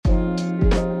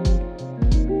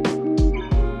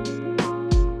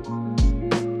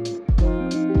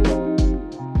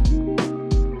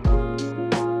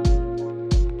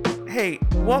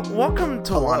Welcome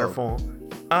to Hello. Wonderful.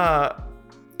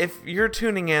 If you're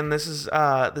tuning in, this is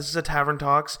a Tavern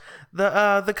Talks,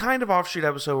 the kind of offshoot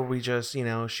episode where we just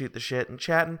shoot the shit and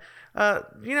chat and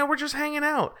we're just hanging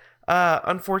out.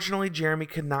 Unfortunately, Jeremy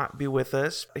could not be with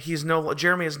us.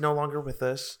 Jeremy is no longer with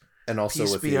us. And also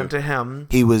Peace with be you. unto him.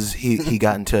 He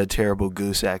got into a terrible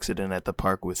goose accident at the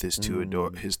park with his three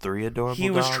adorable He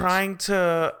was dogs. trying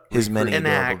to his many adorable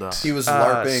enact dogs. He was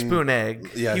LARPing spoon egg.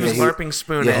 Yeah, he was LARPing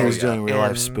spoon egg. He was doing real life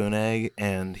and spoon egg,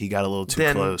 and he got a little too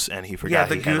then- close, and he Yeah, forgot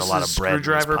the he had a lot goose's of bread in his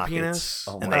screwdriver pockets, penis.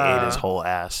 and they ate his whole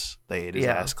ass. They ate his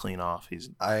ass clean off.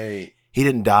 He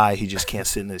didn't die. He just can't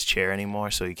sit in his chair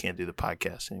anymore, so he can't do the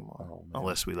podcast anymore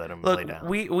unless we let him lay down.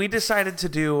 We decided to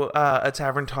do a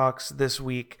Tavern Talks this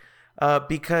week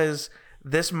because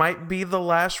this might be the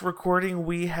last recording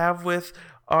we have with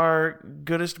our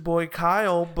goodest boy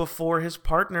Kyle before his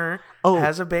partner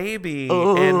has a baby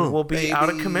and will be out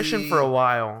of commission for a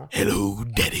while. Hello,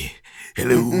 daddy.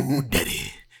 Hello,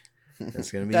 daddy.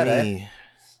 That's gonna be Daddy. me.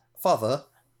 Father.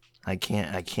 I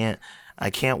can't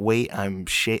wait. I'm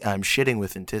shitting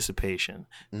with anticipation.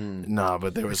 No,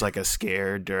 but there was like a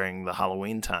scare during the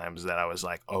Halloween times that I was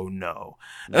like, oh no,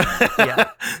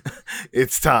 Yeah.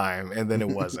 it's time. And then it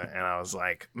wasn't. And I was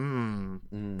like,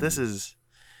 this is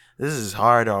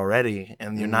hard already.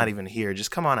 And you're not even here. Just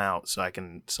come on out so I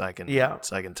can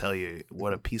tell you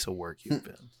what a piece of work you've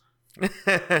been.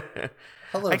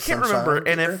 Hello, I can't sunshine. remember,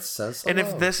 and It says if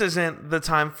hello. this isn't the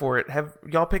time for it, have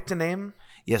y'all picked a name?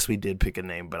 Yes, we did pick a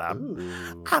name, but I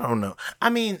don't know. I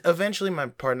mean, eventually my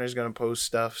partner's gonna post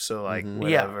stuff, so like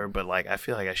whatever. But like, I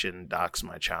feel like I shouldn't dox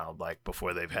my child like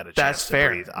before they've had a chance to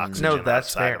breathe oxygen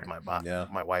outside of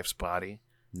my wife's body.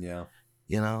 Yeah.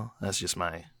 That's just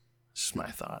my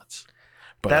thoughts.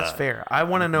 But, That's fair. I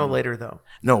want to know later though.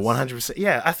 No, 100%.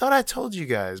 Yeah, I thought I told you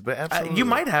guys, but absolutely, You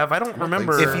might have. I don't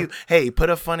remember. If you put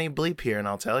a funny bleep here, and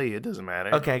I'll tell you, it doesn't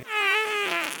matter. Okay.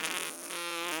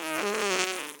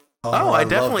 Oh, I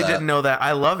definitely didn't know that.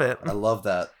 I love it. I love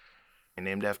that.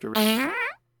 Named after,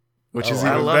 which is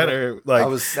I even love better. Like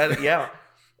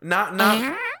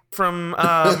Not from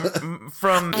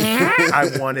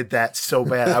I wanted that so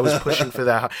bad. I was pushing for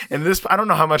that. And this, I don't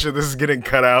know how much of this is getting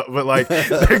cut out, but like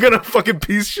they're gonna fucking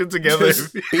piece shit together.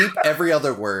 Just beep every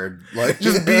other word. Like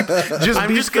Just beep.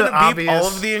 I'm just gonna beep obvious. all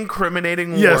of the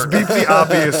incriminating Yes, words. beep the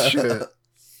obvious shit.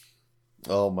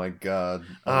 Oh my god.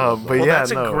 But Well, yeah, that's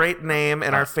a great name,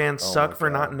 and our fans suck my for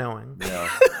God. not knowing. Yeah.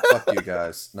 Fuck you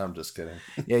guys. No, I'm just kidding.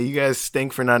 Yeah, you guys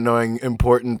stink for not knowing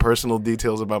important personal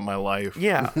details about my life.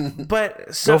 Yeah,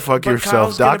 but Go fuck yourself.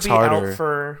 Kyle's gonna Doc's be harder. out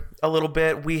for a little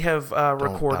bit. We have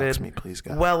recorded dox me, please,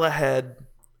 God. well ahead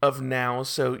of now,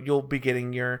 so you'll be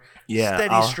getting your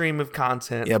steady stream of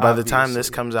content. Yeah, by the time this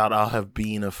obviously. comes out, I'll have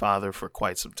been a father for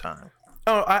quite some time.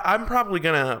 Oh, I'm probably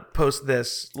gonna post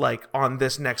this like on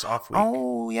this next off week.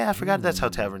 Oh yeah, I forgot that's how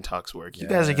Tavern Talks work. You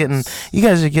guys are getting a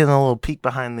little peek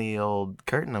behind the old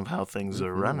curtain of how things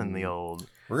are running. The old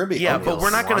We're gonna be but we're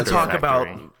not going to talk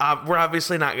Factory. about. We're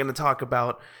obviously not going to talk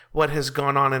about what has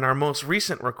gone on in our most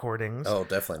recent recordings. Oh,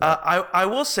 definitely not. I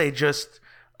will say just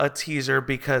a teaser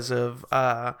because of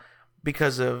the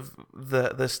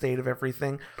state of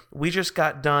everything. We just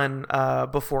got done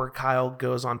before Kyle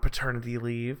goes on paternity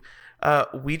leave.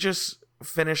 We just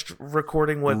finished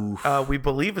recording what we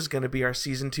believe is going to be our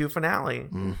season 2 finale.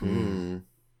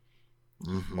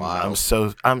 Wow. I'm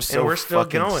so And we're still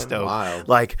fucking going. stoked. Wild.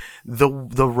 Like the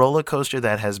roller coaster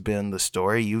that has been the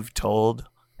story you've told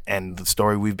and the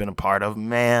story we've been a part of,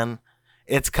 man,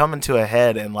 it's coming to a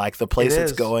head, and like the place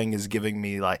it's going is giving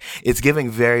me like, it's giving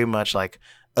very much like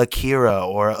Akira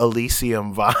or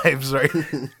Elysium vibes,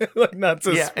 right? Like not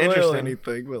to spoil interesting.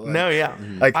 anything, but like, No, yeah.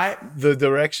 like the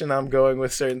direction I'm going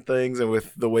with certain things and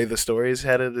with the way the story is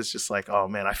headed, it's just like, oh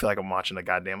man, I feel like I'm watching a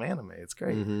goddamn anime. It's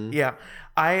great. Yeah.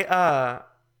 I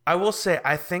will say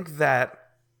I think that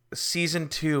season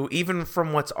 2, even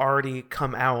from what's already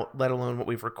come out, let alone what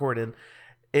we've recorded,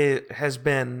 it has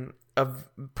been a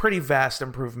pretty vast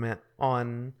improvement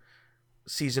on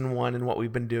season 1 and what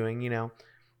we've been doing,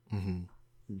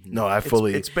 No, I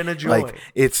fully. It's been a joy. Like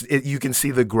you can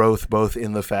see the growth both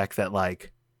in the fact that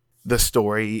like the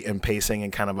story and pacing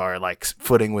and kind of our like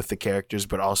footing with the characters,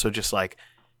 but also just like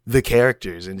the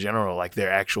characters in general, like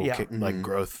their actual like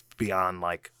growth beyond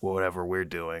like whatever we're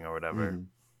doing or whatever.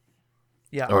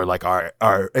 Yeah. Or like our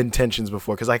intentions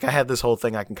before, because like I had this whole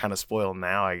thing I can kind of spoil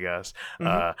now, I guess.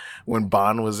 When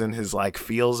Bond was in his like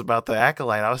feels about the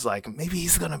acolyte, I was like, maybe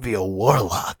he's gonna be a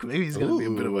warlock. Maybe he's gonna be a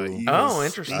bit of a evil,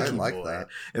 interesting. I sneaky like boy that.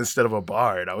 instead of a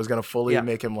bard. I was gonna fully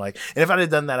make him like, and if I had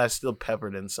done that, I still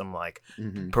peppered in some like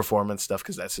performance stuff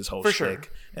because that's his whole For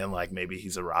shtick. sure. And like maybe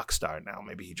he's a rock star now.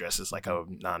 Maybe he dresses like a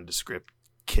nondescript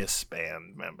Kiss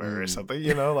band member or something,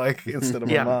 you know, like instead of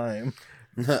Yeah. a mime.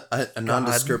 a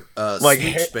nondescript Like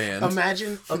speech band.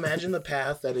 imagine the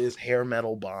path that is hair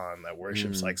metal Bond that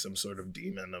worships like some sort of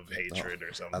demon of hatred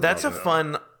or something. That's a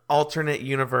fun alternate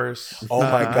universe. Oh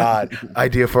my god!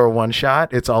 Idea for a one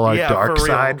shot. It's all our Yeah, dark for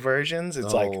real. side versions.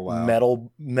 It's like wow.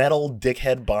 metal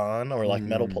dickhead Bond or like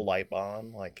metal polite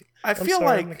Bond. Like I feel I'm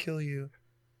like gonna kill you.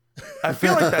 I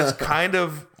feel like that's kind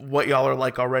of what y'all are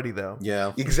like already, though.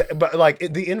 Yeah. Exactly, but like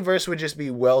the inverse would just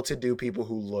be well-to-do people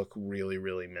who look really,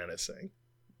 really menacing.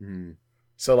 Mm.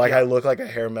 So like I look like a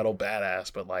hair metal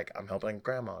badass, but like I'm helping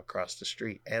grandma across the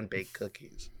street and bake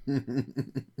cookies.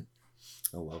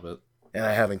 I love it. And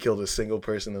I haven't killed a single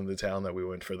person in the town that we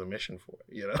went for the mission for,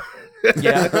 you know?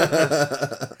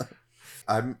 Yeah.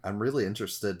 I'm really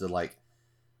interested to like.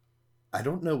 I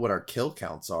don't know what our kill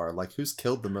counts are. Like, who's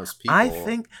killed the most people? I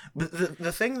think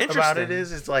the thing about it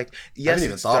is, it's like, yes,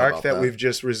 even it's thought dark about that that. we've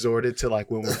just resorted to like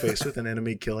when we're faced with an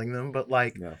enemy killing them, but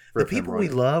like Yeah, the rip him people we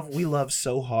love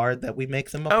so hard that we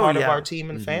make them a Oh, part of yeah. our team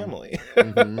and family.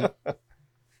 Mhm.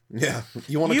 Yeah,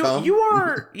 you want to come?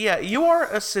 You are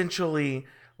essentially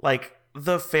like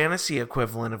the fantasy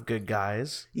equivalent of good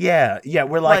guys. Yeah,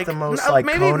 we're like the most like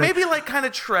Conan. maybe like kind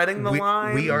of treading the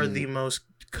line. We are the most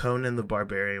Conan the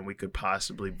Barbarian we could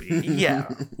possibly be. Yeah.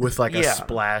 With like a Yeah.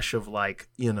 splash of like,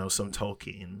 you know, some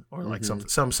Tolkien or like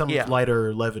some Yeah.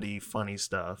 lighter levity funny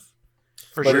stuff.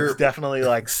 For But sure. it's definitely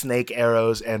like snake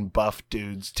arrows and buff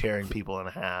dudes tearing people in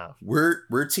half.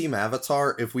 We're Team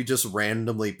Avatar if we just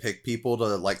randomly pick people to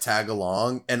like tag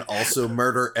along and also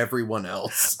murder everyone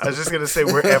else. I was just gonna say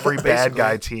we're every bad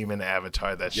guy team in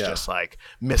Avatar that's just like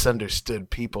misunderstood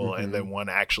people and then one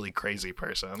actually crazy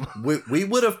person. We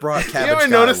would have brought Cabbage You ever Guy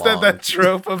notice along. that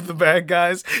trope of the bad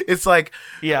guys? It's like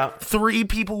Yeah. 3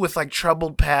 people with like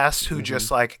troubled pasts who just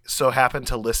like so happen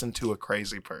to listen to a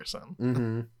crazy person.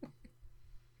 Mm-hmm.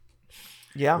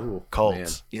 Yeah. Ooh,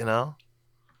 Cults, you know?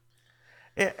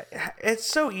 It's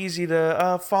so easy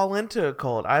to fall into a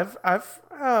cult. I've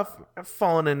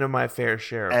fallen into my fair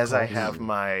share of As I cults. have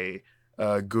my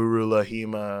Guru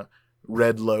Lahima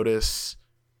Red Lotus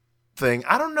thing.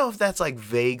 I don't know if that's like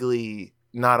vaguely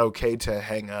not okay to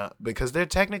hang up because they're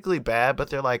technically bad, but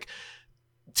they're like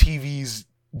TV's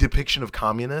depiction of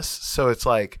communists. So it's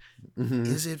like,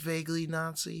 is it vaguely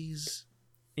Nazis?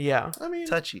 Yeah. I mean,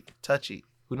 Touchy.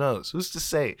 Who knows? Who's to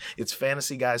say? It's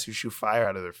fantasy guys who shoot fire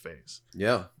out of their face.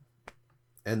 yeah,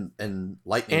 and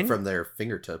lightning from their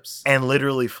fingertips. And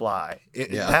literally fly.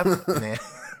 Yeah. Man.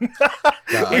 God.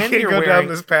 We And can't you're go down wearing-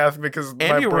 this path because And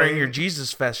my you're wearing brain... your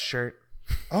Jesus Fest shirt.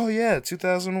 Oh yeah,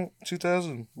 2000.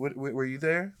 Were you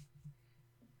there?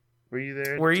 Were you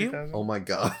there? Were you? 2000? Oh my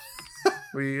god,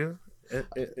 Were you?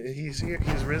 He's here.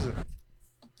 He's risen.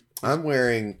 I'm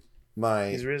wearing my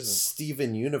He's risen.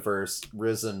 Steven Universe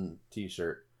Risen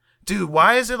t-shirt. Dude,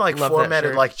 why is it like Love that formatted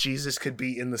shirt. like Jesus could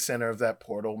be in the center of that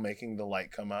portal making the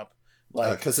light come up?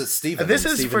 Like Because it's Steven. this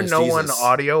and is Steven for no one Jesus.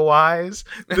 audio wise.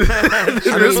 This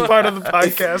part of the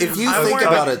podcast. if you I'm think wearing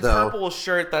about a it, though- purple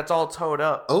shirt that's all towed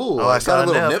up. Oh, I I saw got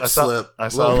a little nip. nip I saw- slip. I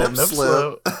saw a little nip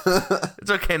slip.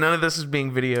 It's okay. None of this is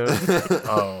being videoed.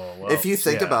 Oh, well, If you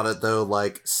think yeah. about it, though,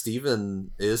 like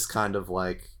Steven is kind of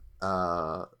like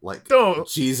Don't.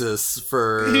 Jesus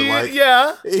for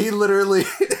Yeah. he literally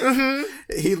Mhm.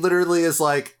 he literally is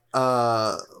like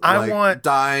want-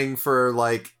 dying for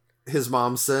like his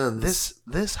mom's sins.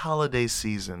 This holiday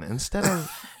season,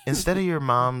 instead of your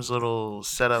mom's little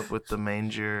setup with the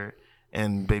manger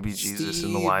and baby Jesus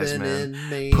and the wise Steven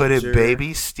men, in put it manger.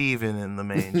 baby Stephen in the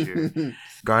manger.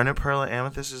 Garnet, pearl, and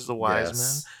amethyst is the wise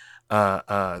Yes.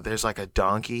 men. There's like a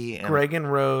donkey and Greg and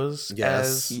Rose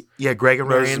Yes. as yeah, Greg and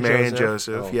Rose, Mary Mary and and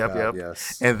Joseph. Oh, Yep, God, yep.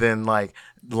 yes. And then like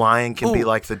Lion can be Ooh.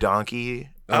 like the donkey.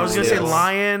 I was gonna yes. say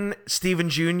Lion, Steven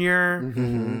Jr.,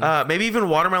 Mhm. maybe even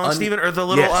Watermelon Onion- Steven, or the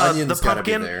little Yes. the Onion's gotta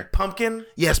be pumpkin, there. pumpkin,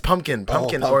 Yes, pumpkin, or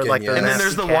Pumpkin, like the yes. and then nasty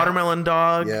there's the cat, watermelon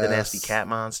dog. Yeah. the nasty cat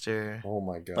monster. Oh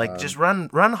my god! Like just run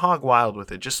hog wild with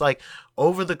it. Just like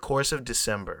over the course of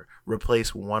December,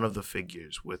 replace one of the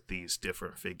figures with these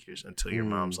different figures until your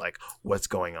mom's like, "What's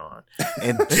going on?"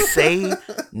 And say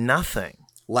nothing.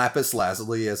 Lapis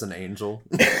Lazuli as an angel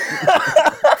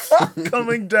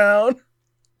Coming down.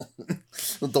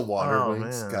 with the water Oh,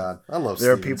 wings. man. God, I love.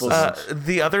 There are Steven people- so much.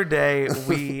 The other day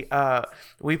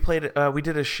we played we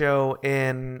did a show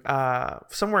in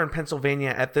somewhere in Pennsylvania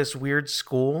at this weird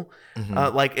school.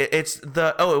 Like it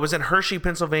was in Hershey,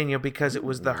 Pennsylvania, because it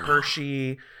was the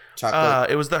Hershey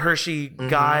Chocolate. it was the Hershey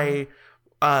guy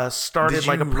started Did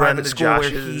like a you run private to school where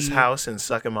Josh's he house and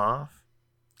suck him off?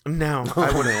 No,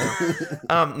 I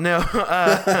wouldn't. No.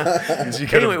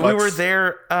 Anyway, we were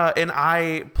there, and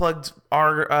I plugged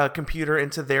our computer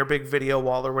into their big video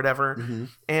wall or whatever. Mm-hmm.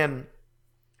 And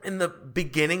in the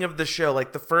beginning of the show,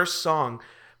 like the first song,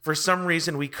 for some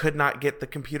reason we could not get the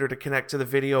computer to connect to the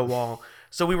video wall.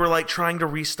 So we were like trying to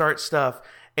restart stuff.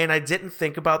 And I didn't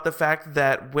think about the fact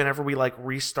that whenever we like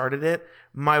restarted it,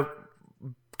 my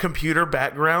computer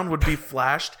background would be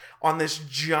flashed on this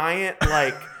giant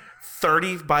like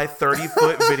 30 by 30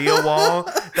 foot video wall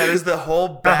that is the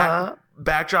whole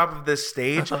backdrop of this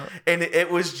stage. And it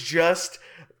was just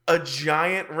a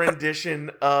giant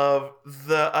rendition of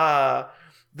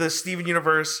the Steven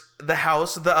Universe, the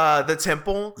house, the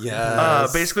temple.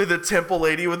 Yes. Basically the temple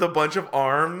lady with a bunch of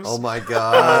arms. Oh my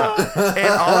god. And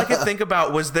all I could think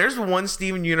about was there's one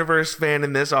Steven Universe fan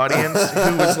in this audience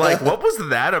who was like, what was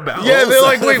that about? Yeah, they're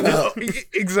like, wait,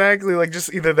 exactly. Like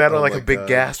just either that or like a big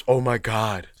gasp. Oh my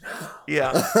god.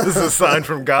 Yeah. This is a sign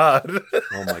from God.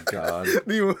 Oh my god.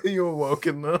 You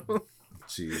awoken them.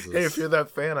 Jesus. Hey, if you're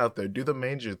that fan out there, do the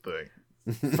manger thing.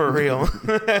 For real.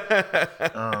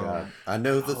 God. I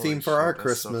know the theme for our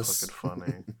Christmas. So fucking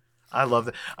funny. I love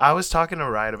that. I was talking to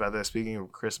Riot about that. Speaking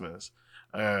of Christmas,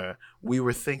 we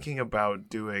were thinking about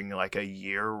doing like a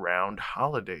year-round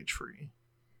holiday tree.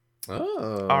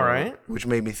 Oh, all right. Which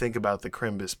made me think about the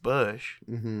Crimbus Bush,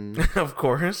 of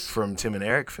course, from Tim and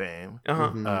Eric fame.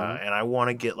 Mm-hmm. And I want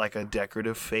to get like a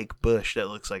decorative fake bush that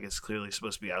looks like it's clearly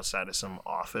supposed to be outside of some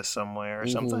office somewhere or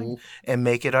something, and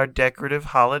make it our decorative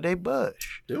holiday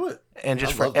bush. Do it. And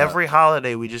just for every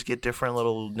holiday, we just get different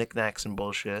little knicknacks and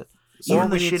bullshit. Or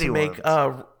we need to make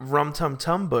rum tum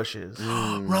tum bushes.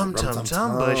 Rum tum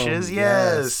tum bushes,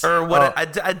 yes. Or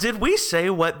what? Did we say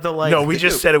what the like? No, we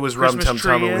just said it was rum tum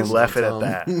tum, and we left it at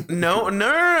that.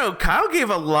 No. Kyle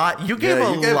gave a lot. You gave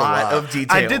a lot of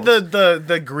details. I did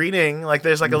the greeting. Like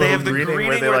there's like a little greeting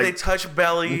where they touch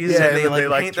bellies and they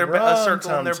like paint a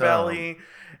circle on their belly.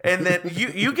 And then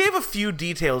you gave a few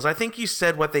details. I think you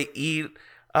said what they eat.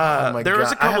 There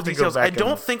was a couple details. I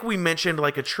don't think we mentioned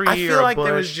like a tree or a bush. I feel like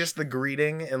there was just the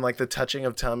greeting and like the touching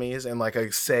of tummies and like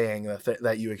a saying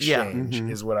that you exchange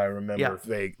is what I remember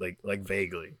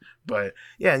vaguely. But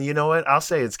yeah, you know what? I'll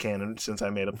say it's canon since I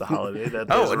made up the holiday.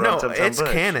 It's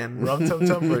canon. Rum Tum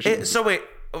Tum bush. So wait,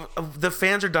 the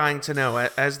fans are dying to know,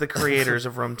 as the creators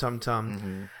of Rum Tum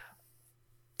Tum,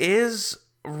 is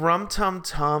Rum Tum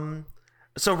Tum...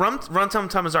 So Rum Tum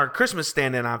Tum is our Christmas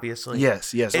stand-in, obviously.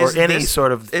 Yes. Or any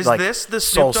sort of is this the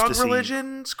Snoop Dogg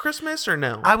religion's Christmas or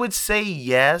no? I would say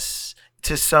yes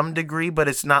to some degree, but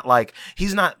it's not like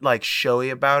he's not like showy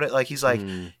about it. Like he's like,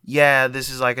 yeah, this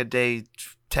is like a day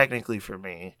technically for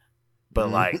me, but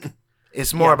like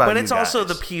it's more about. But it's also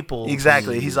the people.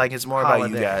 Exactly. He's like, it's more about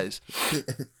you guys.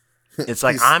 It's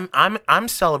like I'm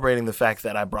celebrating the fact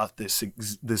that I brought this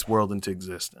world into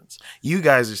existence. You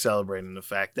guys are celebrating the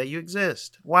fact that you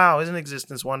exist. Wow, isn't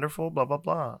existence wonderful? Blah blah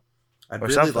blah. I'd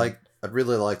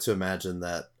really like to imagine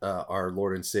that our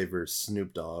Lord and Savior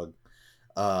Snoop Dogg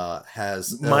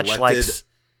has elected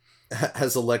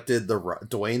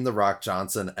Dwayne the Rock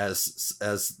Johnson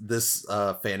as this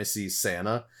fantasy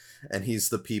Santa, and he's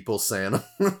the people Santa.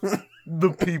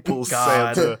 The people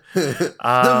Santa.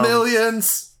 The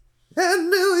millions. And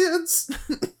millions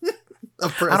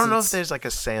of presents. I don't know if there's like a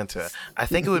Santa. I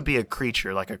think it would be a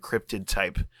creature, like a cryptid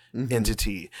type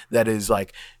entity that is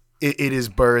like, it is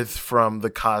birthed from the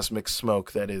cosmic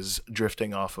smoke that is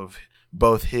drifting off of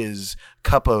both his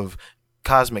cup of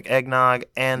cosmic eggnog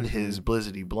and his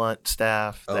Blizzardy blunt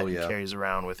staff that he carries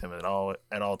around with him at all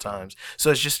times.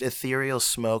 So it's just ethereal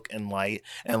smoke and light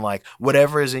and like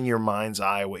whatever is in your mind's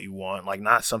eye, what you want, like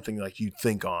not something like you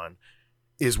think on,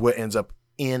 is what ends up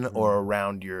in or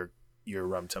around your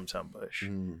Rum Tum Tum bush.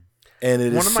 And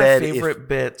it one of my favorite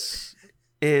bits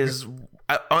is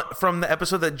from the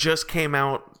episode that just came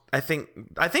out. I think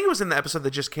it was in the episode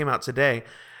that just came out today,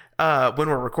 when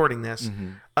we're recording this,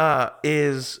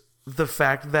 is the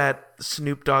fact that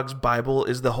Snoop Dogg's Bible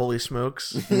is the Holy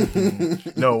Smokes.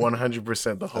 No,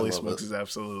 100%. The Holy Smokes is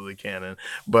absolutely canon.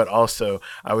 But also,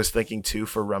 I was thinking too,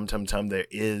 for Rum Tum Tum, there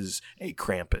is a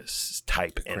Krampus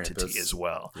type entity as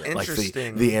well. Yeah.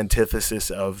 Interesting. Like the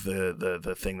antithesis of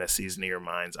the thing that sees into your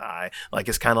mind's eye. Like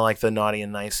it's kind of like the naughty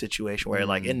and nice situation where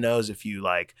like it knows if you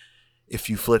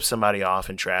flip somebody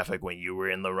off in traffic when you were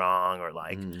in the wrong, or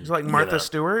like it's like Martha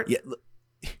Stewart. Yeah.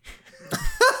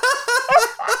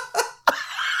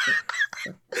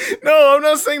 No, I'm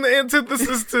not saying the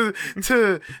antithesis to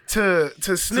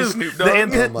Snoop.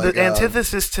 The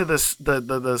antithesis to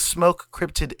the smoke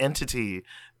cryptid entity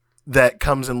that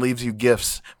comes and leaves you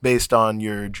gifts based on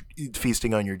your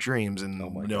feasting on your dreams and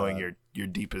knowing your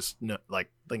deepest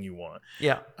like thing you want.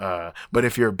 Yeah. But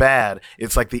if you're bad,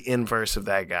 it's like the inverse of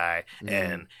that guy,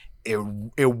 and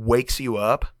it wakes you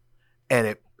up,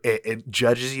 and it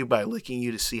judges you by licking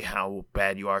you to see how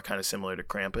bad you are, kind of similar to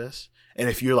Krampus. And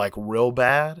if you're like real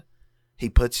bad, he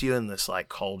puts you in this like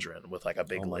cauldron with like a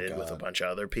big lid with a bunch of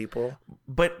other people.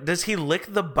 But does he lick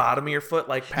the bottom of your foot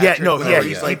like Yeah, Patrick? no, yeah.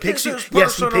 He like, picks you.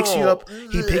 Yes, he picks you up.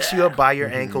 He picks you up by your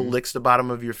ankle, licks the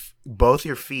bottom of both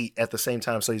your feet at the same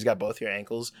time. So he's got both your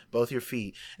ankles, both your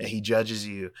feet, and he judges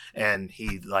you. And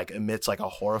he like emits like a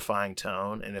horrifying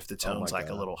tone. And if the tone's like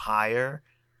a little higher,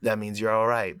 that means you're all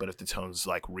right. But if the tone's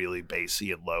like really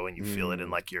bassy and low, and you feel it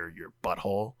in like your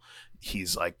butthole,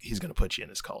 he's gonna put you in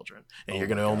his cauldron, and you're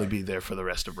gonna only be there for the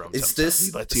rest of Rum Tum Tum.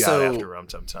 He lets you out after Rum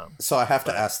Tum Tum. So I have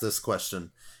to ask this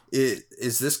question: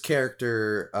 Is this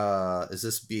character? Is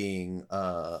this being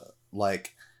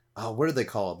like? What are they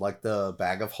called? Like the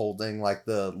bag of holding, like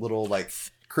the little like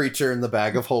creature in the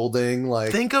bag of holding.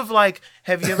 Like, think of like,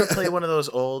 have you ever played one of those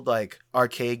old like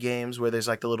arcade games where there's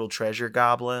like the little treasure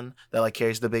goblin that like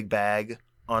carries the big bag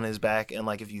on his back, and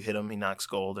like if you hit him, he knocks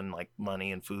gold and like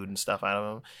money and food and stuff out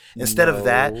of him. Instead of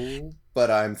that, but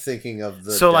I'm thinking of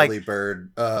the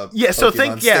Delibird.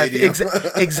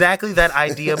 Exactly that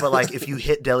idea. But like if you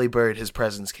hit Delibird, his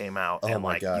presence came out, and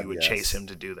like you would chase him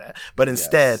to do that. But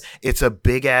instead, it's a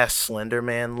big ass Slender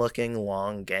Man looking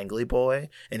long gangly boy,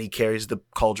 and he carries the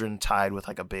cauldron tied with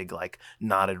like a big like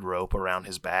knotted rope around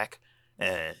his back,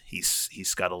 and he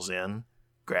scuttles in,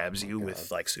 grabs you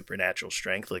with like supernatural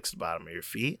strength, licks the bottom of your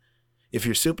feet. If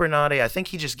you're super naughty, I think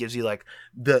he just gives you like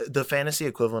the fantasy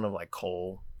equivalent of like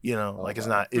coal, you know, like it's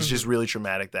not, it's just really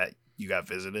traumatic that you got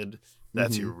visited.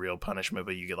 That's your real punishment,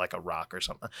 but you get like a rock or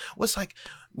something. What's like,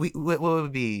 what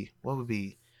would be,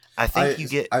 I think you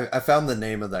get. I found the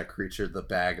name of that creature, the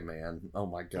Bag Man. Oh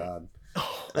my God.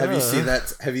 Have you seen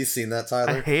that? Have you seen that,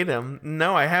 Tyler? I hate him.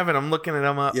 No, I haven't. I'm looking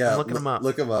him up. Yeah, I'm looking him up.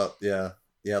 Look him up. Yeah.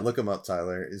 Yeah, look him up,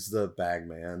 Tyler. Is the Bag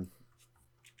Man.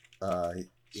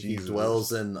 He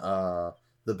dwells in the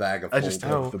bag of holding. I just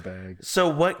have the bag. So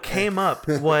what came up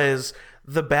was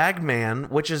The Bag Man,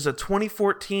 which is a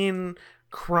 2014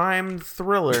 crime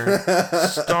thriller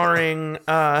starring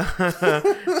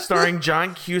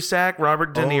John Cusack,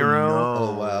 Robert De Niro.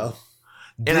 Oh wow.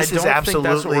 And I don't think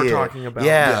that's what we're talking about.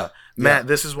 Yeah. Matt,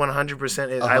 this is 100%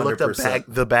 it. I looked up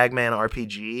the Bagman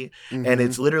RPG, and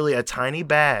it's literally a tiny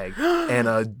bag, and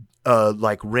a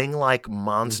like ring-like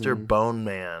monster bone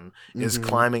man is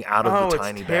climbing out of the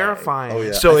tiny terrifying. bag. Oh,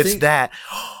 yeah. So it's that.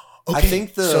 Okay. I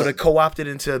think so to co-opt it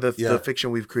into the fiction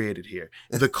we've created here,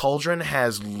 the cauldron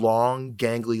has long,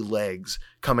 gangly legs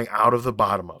coming out of the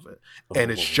bottom of it, and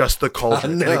it's just the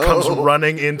cauldron, and it comes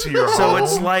running into your home. So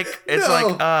it's like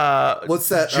what's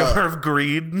that jar of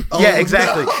greed? Yeah,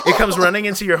 exactly. It comes running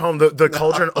into your home. The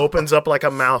cauldron opens up like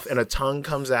a mouth, and a tongue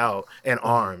comes out, and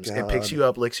arms. It picks you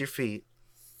up, licks your feet.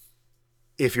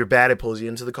 If you're bad, it pulls you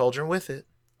into the cauldron with it.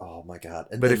 Oh my God!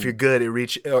 But if you're good, or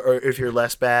if you're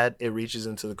less bad, it reaches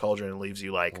into the cauldron and leaves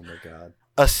you like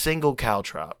a single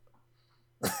caltrop,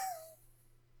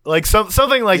 like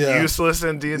something like useless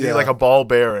in D&D, like a ball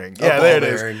bearing. There it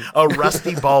is, a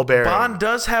rusty ball bearing. Bond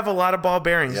does have a lot of ball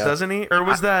bearings, doesn't he? Or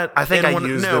was that? I think I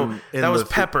used them. That was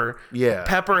Pepper.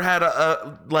 Pepper had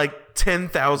a like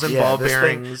 10,000 ball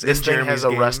bearings. This thing has a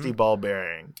game. rusty ball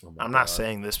bearing. I'm not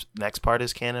saying this next part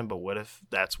is canon, but what if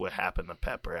that's what happened to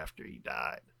Pepper after he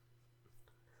died?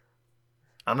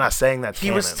 I'm not saying that's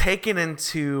canon. Was taken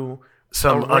into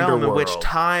some a realm underworld in which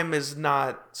time is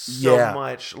not so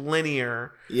much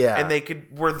linear. Yeah. And they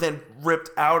were then ripped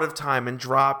out of time and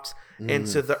dropped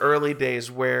into the early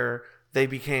days where they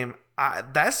became.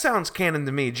 That sounds canon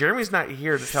to me. Jeremy's not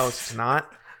here to tell us it's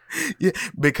not. Yeah,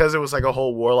 because it was like a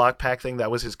whole warlock pack thing. That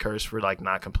was his curse for like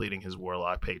not completing his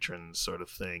warlock patron sort of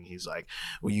thing. He's like,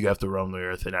 well, you have to roam the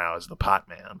earth now as the pot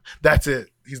man. That's it.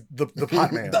 He's the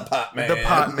pot man. The pot man. The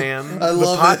pot man. I love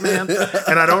the pot it. Man.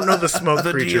 And I don't know the smoke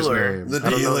The creature's dealer. name. I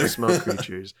don't know the smoke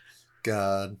creatures.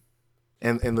 God.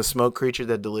 And the smoke creature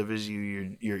that delivers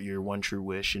you your one true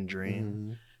wish and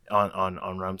dream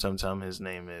on Rum Tum Tum, his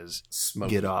name is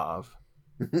Smokey. Get Off.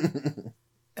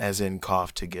 As in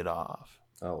cough to get off.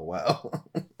 Oh, wow.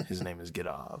 His name is Get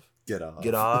Off. Get Off.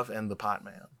 Get Off and the Pot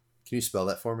Man. Can you spell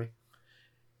that for me?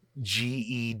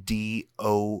 Gedoff.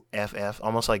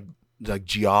 Almost like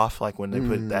Geoff, like when they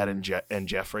put that in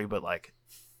Jeffrey, but like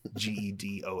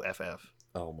Gedoff.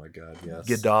 Oh my God, yes.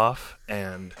 Get Off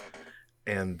and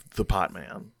the Pot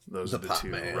Man. Those are the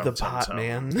two. The Pot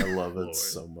Man. I love it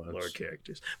so much. Lore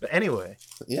characters. But anyway,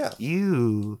 yeah.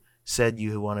 You said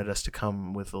you wanted us to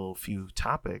come with a few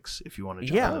topics if you want to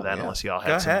jump into that, unless y'all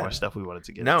had some more stuff we wanted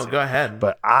to get into. No, go ahead.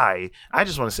 But I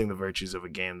just want to sing the virtues of a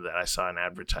game that I saw an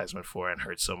advertisement for and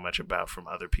heard so much about from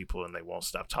other people, and they won't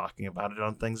stop talking about it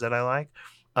on things that I like.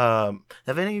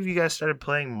 Have any of you guys started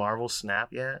playing Marvel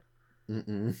Snap yet?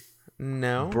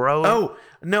 No. Bro. Oh,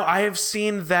 no, I have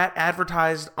seen that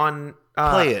advertised on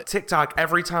play it. TikTok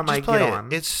every time I play get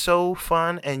on. It's so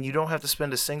fun, and you don't have to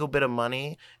spend a single bit of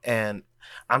money, and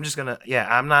I'm just gonna,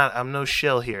 I'm no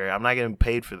shill here. I'm not getting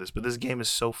paid for this, but this game is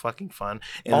so fucking fun.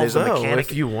 And there's a mechanic.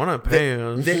 If you want to pay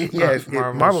us,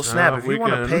 Marvel Snap, if you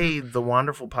want to pay the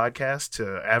wonderful podcast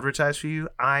to advertise for you,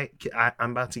 I'm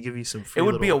about to give you some free. It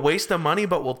would be a waste of money,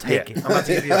 but we'll take it. I'm about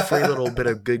to give you a free little bit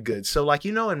of good. So, like,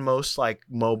 in most like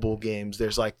mobile games,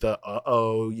 there's like the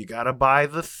you gotta buy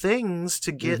the things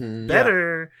to get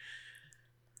better.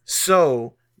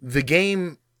 So the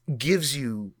game gives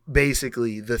you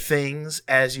basically the things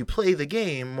as you play the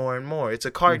game more and more. It's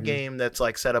a card game that's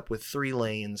like set up with 3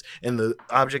 lanes, and the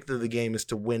object of the game is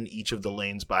to win each of the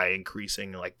lanes by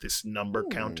increasing like this number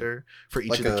counter for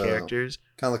each of the characters.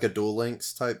 Kind of like a Duel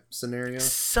Links type scenario.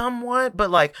 Somewhat, but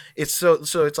like it's so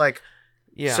it's like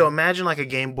So imagine like a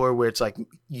game board where it's like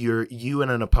you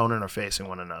and an opponent are facing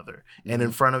one another, and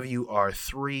in front of you are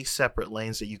 3 separate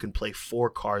lanes that you can play 4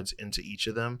 cards into each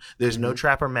of them. There's no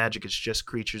trap or magic. It's just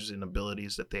creatures and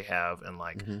abilities that they have, and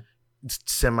like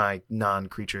semi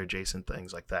non-creature adjacent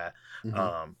things like that.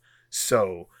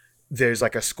 So there's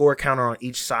like a score counter on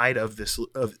each side of this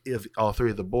of all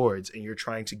 3 of the boards, and you're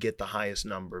trying to get the highest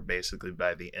number basically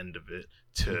by the end of it.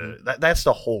 That's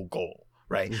the whole goal.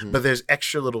 Right. But there's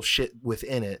extra little shit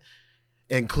within it,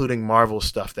 including Marvel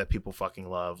stuff that people fucking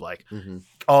love. Like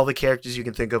all the characters you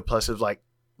can think of, plus it's like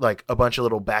a bunch of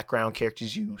little background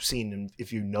characters you've seen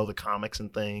if you know the comics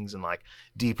and things, and like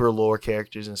deeper lore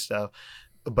characters and stuff.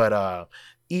 But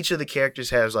each of the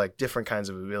characters has like different kinds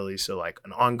of abilities. So like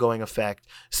an ongoing effect,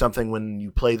 something when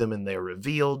you play them and they're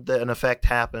revealed that an effect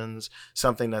happens,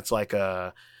 something that's like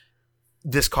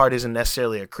this card isn't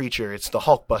necessarily a creature, it's the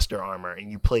Hulkbuster armor,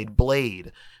 and you played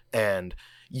Blade, and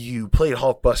you played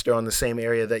Hulkbuster on the same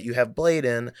area that you have Blade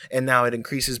in, and now it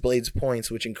increases Blade's points,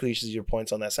 which increases your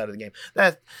points on that side of the game.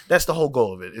 That's the whole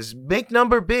goal of it, is make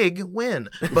number big, win.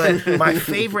 But my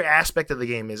favorite aspect of the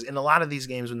game is, in a lot of these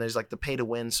games when there's like the pay to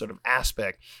win sort of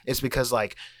aspect, it's because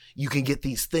like you can get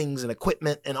these things and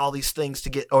equipment and all these things to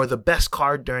get, or the best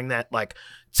card during that like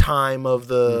time of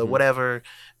the whatever.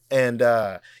 And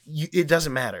it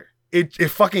doesn't matter. It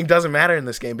fucking doesn't matter in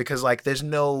this game, because like there's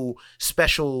no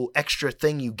special extra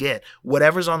thing you get.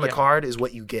 Whatever's on the card is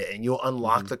what you get, and you'll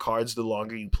unlock the cards the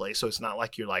longer you play. So it's not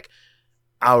like you're like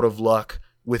out of luck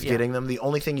with getting them. The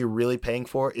only thing you're really paying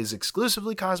for is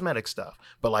exclusively cosmetic stuff.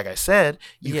 But like I said,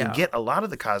 you can get a lot of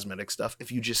the cosmetic stuff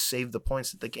if you just save the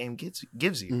points that the game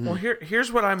gives you. Well,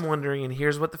 here's what I'm wondering, and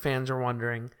here's what the fans are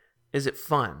wondering. Is it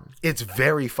fun? It's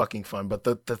very fucking fun. But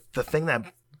the thing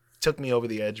that took me over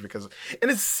the edge, because,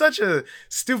 and it's such a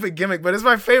stupid gimmick, but it's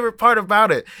my favorite part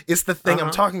about it. It's the thing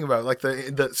I'm talking about. Like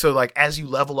so like as you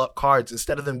level up cards,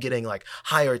 instead of them getting like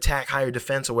higher attack, higher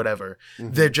defense or whatever,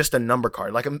 they're just a number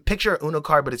card. Like a picture of Uno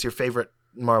card, but it's your favorite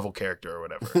Marvel character or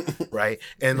whatever. Right?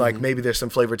 And like maybe there's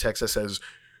some flavor text that says,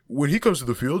 when he comes to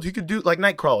the field, he could do like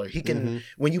Nightcrawler. He can,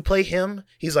 when you play him,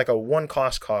 he's like a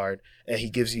 1-cost card, and he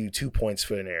gives you 2 points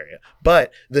for an area.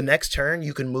 But the next turn,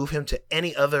 you can move him to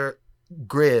any other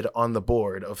grid on the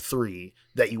board of 3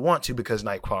 that you want to, because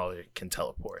Nightcrawler can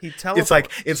teleport. He teleports.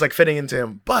 It's like fitting into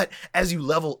him. But as you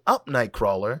level up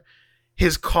Nightcrawler,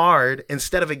 his card,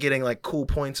 instead of it getting like cool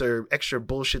points or extra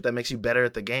bullshit that makes you better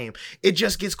at the game, it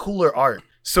just gets cooler art.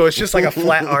 So it's just like a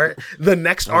flat art. The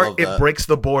next art, it breaks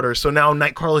the border. So now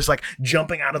Nightcrawler's like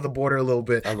jumping out of the border a little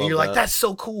bit. And you're like, that's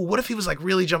so cool. What if he was like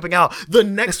really jumping out? The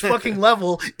next fucking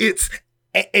level, it's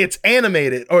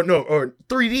animated or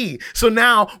 3D. So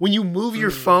now when you move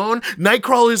your phone,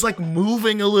 Nightcrawler is like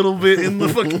moving a little bit in the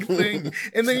fucking thing,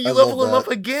 and then you level him up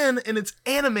again and it's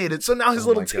animated. So now his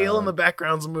little tail in the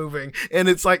background's moving, and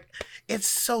it's like, it's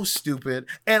so stupid,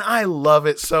 and I love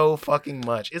it so fucking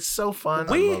much. It's so fun.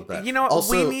 We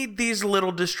need these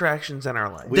little distractions in our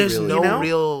life. There's no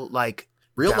real like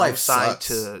real life side sucks.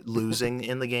 to losing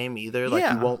in the game either.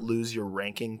 Like you won't lose your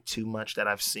ranking too much that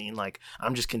I've seen. Like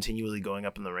I'm just continually going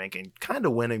up in the ranking, kind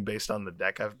of winning based on the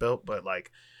deck I've built. But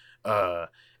like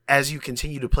as you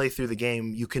continue to play through the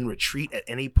game, you can retreat at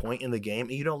any point in the game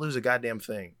and you don't lose a goddamn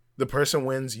thing. The person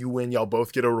wins, you win, y'all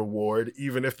both get a reward,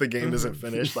 even if the game isn't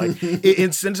finished. Like it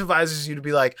incentivizes you to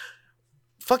be like,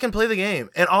 fucking play the game.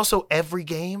 And also every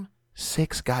game,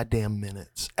 6 goddamn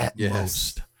minutes at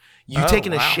most. You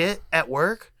taking a shit at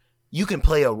work, you can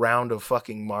play a round of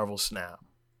fucking Marvel Snap.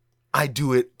 I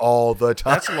do it all the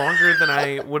time. That's longer than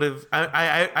I would have.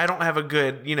 I don't have a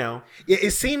good,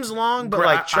 It seems long, but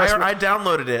like trust me, I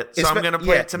downloaded it, so I'm gonna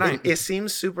play it tonight. It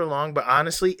seems super long, but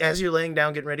honestly, as you're laying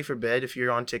down getting ready for bed, if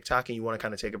you're on TikTok and you want to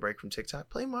kind of take a break from TikTok,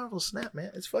 play Marvel Snap,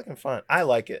 man. It's fucking fun. I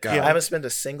like it. I haven't spent a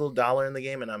single dollar in the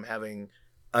game, and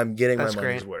I'm getting my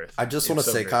money's worth. I just want to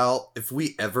say, Kyle, if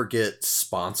we ever get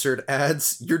sponsored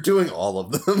ads, you're doing all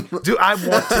of them. Dude, I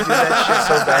want to do that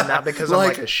shit so bad, not because I'm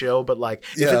like a show, but like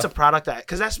if it's a product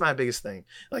because that's my biggest thing,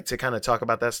 like to kind of talk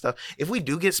about that stuff. If we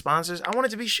do get sponsors, I want it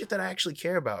to be shit that I actually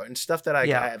care about and stuff that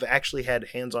I've actually had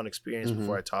hands-on experience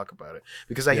before I talk about it.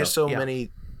 Because I hear so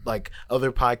many like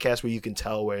other podcasts where you can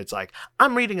tell where it's like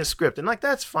I'm reading a script and like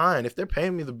that's fine. If they're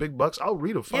paying me the big bucks, I'll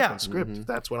read a fucking script if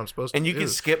that's what I'm supposed to do. And you can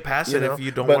skip past it if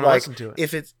you don't want to listen to it.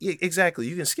 If it's exactly,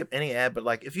 you can skip any ad, but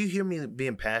like if you hear me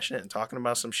being passionate and talking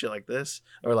about some shit like this,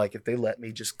 or like if they let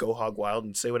me just go hog wild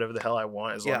and say whatever the hell I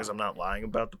want as long as I'm not lying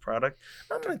about the product,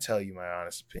 I'm gonna tell you my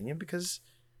honest opinion because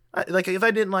if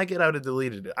I didn't like it, I would have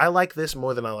deleted it. I like this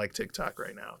more than I like TikTok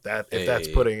right now. If that's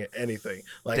putting anything.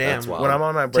 Like that's when I'm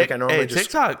on my break, I normally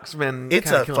just TikTok's been it's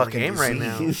a fucking game right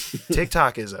now.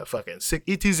 TikTok is a fucking sick.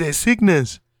 It is a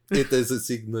sickness. It is a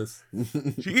sickness.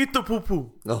 She eat the poo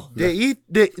poo. Oh, no.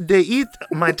 They eat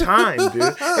my time,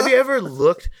 dude. Have you ever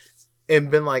looked and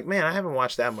been like, man, I haven't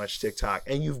watched that much TikTok,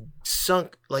 and you've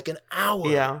sunk like an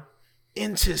hour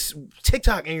into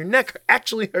TikTok, and your neck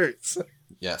actually hurts?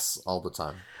 Yes, all the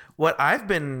time. What I've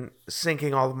been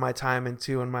sinking all of my time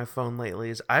into on my phone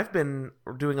lately is I've been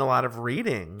doing a lot of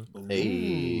reading.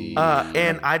 Hey.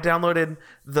 And I downloaded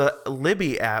the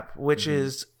Libby app, which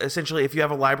is essentially if you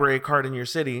have a library card in your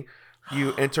city,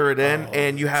 you enter it in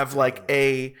and you have like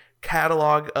a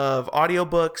catalog of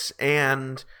audiobooks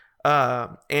and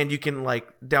you can like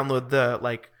download the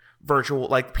like virtual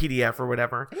like PDF or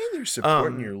whatever. And you're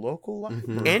supporting your local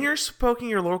library. And you're smoking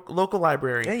your local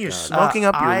library. And you're smoking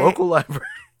up your local library.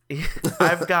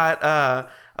 I've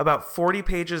got about 40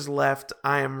 pages left.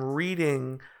 I am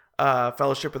reading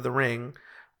Fellowship of the Ring.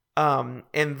 And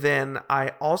then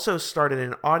I also started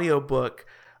an audiobook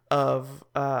of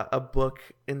a book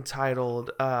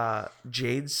entitled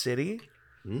Jade City.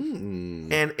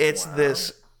 And it's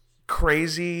this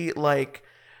crazy like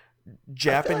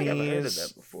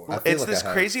Japanese it's this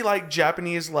crazy like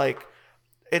Japanese like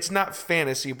it's not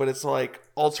fantasy, but it's like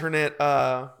alternate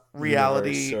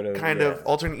reality sort of, kind of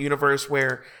alternate universe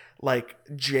where like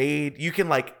jade, you can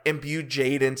like imbue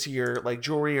jade into your like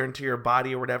jewelry or into your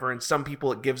body or whatever, and some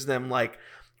people it gives them like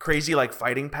crazy like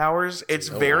fighting powers. It's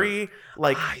very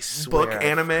like book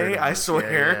anime. I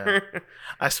swear.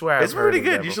 I swear it's pretty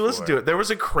good. You should listen to it. There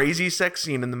was a crazy sex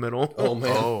scene in the middle. Oh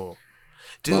man.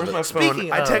 Dude, where's my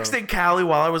phone? I texted Callie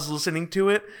while I was listening to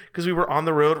it because we were on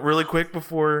the road really quick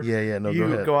before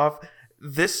you go off.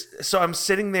 So I'm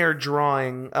sitting there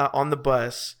drawing on the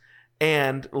bus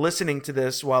and listening to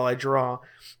this while I draw.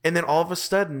 And then all of a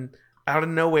sudden, out of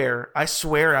nowhere, I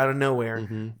swear out of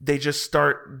nowhere, they just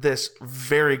start this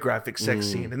very graphic sex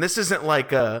scene. And this isn't like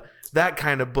that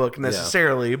kind of book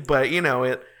necessarily, but you know,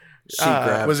 it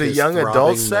was it young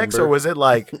adult sex or was it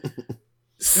like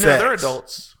sex? No, they're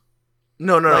adults.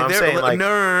 No, like, I'm saying like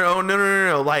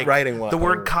no. Like writing what? The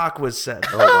word cock was said.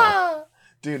 Oh, wow.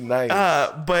 Dude, nice.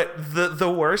 But the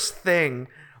worst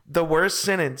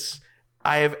sentence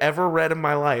I have ever read in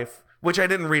my life, which I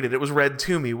didn't read it was read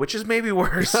to me, which is maybe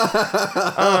worse.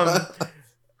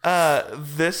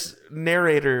 This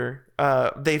narrator,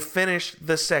 they finished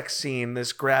the sex scene,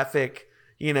 this graphic,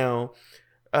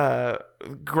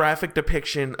 graphic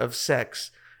depiction of sex,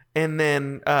 and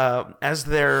then as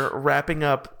they're wrapping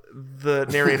up, the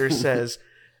narrator says,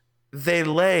 they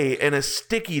lay in a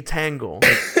sticky tangle.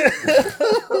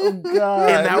 Oh, God.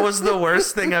 And that was the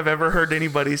worst thing I've ever heard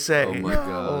anybody say. Oh, my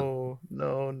God.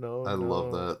 No. I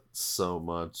love that so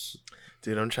much.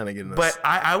 Dude, I'm trying to get in this. But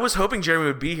I was hoping Jeremy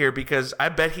would be here because I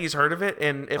bet he's heard of it.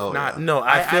 And if not,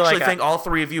 I think all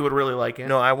three of you would really like it.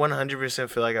 No, I 100%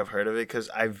 feel like I've heard of it because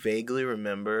I vaguely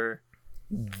remember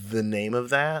the name of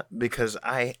that because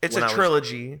It's a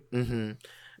trilogy.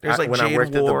 There's like when Jade I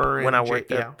worked War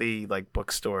at the like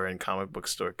bookstore and comic book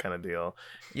store kind of deal.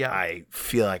 Yeah, I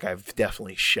feel like I've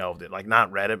definitely shelved it. Like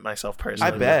not read it myself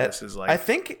personally. I bet. This is like, I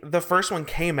think the first one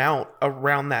came out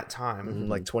around that time,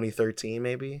 like 2013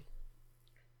 maybe.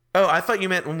 Oh, I thought you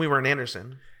meant when we were in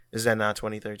Anderson. Is that not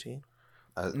 2013?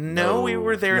 No, we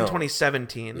were there in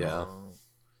 2017. Yeah.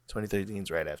 2013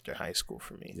 is right after high school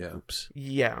for me. Yeah. Oops.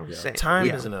 Yeah. Same. Time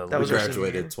isn't a. That was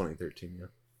graduated 2013.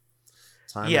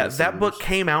 Yeah. That book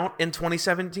came out in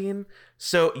 2017,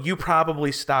 so you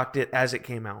probably stocked it as it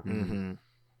came out.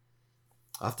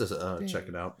 I'll have to check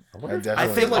it out. I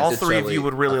think all three of you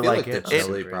would really like it.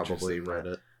 Shelley probably read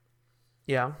it.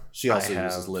 Yeah. She also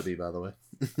uses Libby, by the way.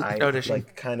 Does she?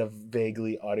 Like kind of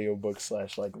vaguely audiobook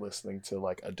 / like listening to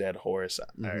like a dead horse.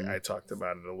 I talked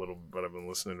about it a little, but I've been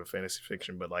listening to fantasy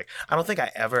fiction. But like, I don't think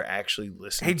I ever actually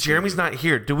listened. Hey, Jeremy's not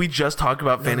here. Do we just talk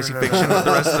about fantasy fiction for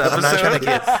the rest of the episode?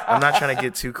 I'm not trying to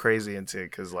get too crazy into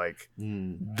it because like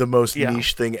the most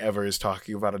niche thing ever is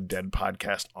talking about a dead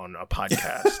podcast on a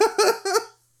podcast.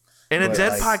 And a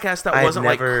dead podcast that wasn't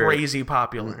like crazy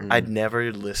popular. I'd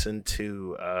never listened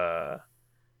to.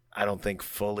 I don't think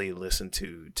fully listened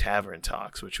to Tavern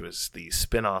Talks, which was the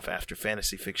spin-off after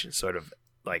fantasy fiction sort of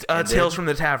like Tales from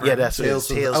the Tavern. Yeah, that's what it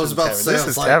is. I was about to say, this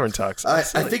is Tavern Talks. I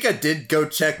think I did go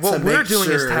check to make sure. What we're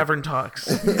doing is Tavern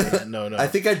Talks. No. I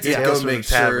think I did go make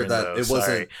sure that it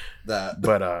wasn't that.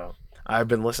 But I've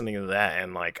been listening to that,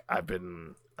 and like I've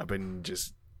been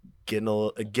just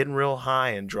getting real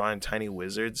high and drawing tiny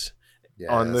wizards.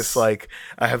 On this, like,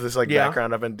 I have this like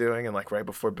background I've been doing, and like right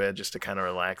before bed, just to kind of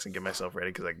relax and get myself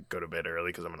ready because I go to bed early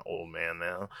because I'm an old man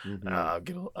now.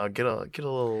 I'll get a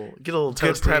little toasty.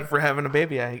 Good prep for having a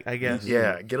baby, I guess.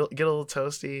 Yeah, get a little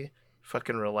toasty,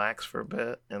 fucking relax for a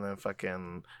bit, and then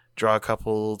fucking draw a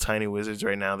couple tiny wizards.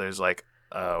 Right now, there's like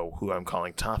who I'm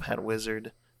calling Top Hat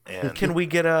Wizard. And can we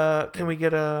get a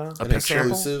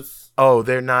exclusive? Oh,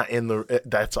 they're not in the.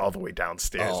 That's all the way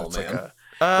downstairs. Oh, it's man. like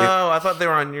I thought they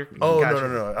were on your. Oh, gotcha.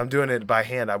 No. I'm doing it by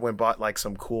hand. I went and bought like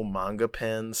some cool manga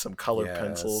pens, some colored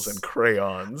pencils, and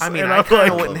crayons. I mean, I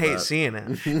kind of wouldn't hate seeing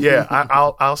it. Yeah,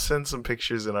 I'll send some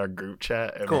pictures in our group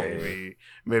chat, and cool.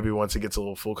 maybe once it gets a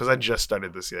little full, because I just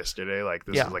started this yesterday. Like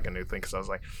this is like a new thing, because I was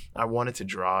like, I wanted to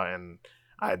draw, and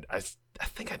I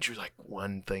think I drew like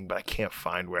one thing, but I can't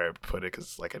find where I put it because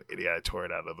it's like an idiot. I tore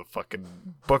it out of the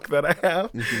fucking book that I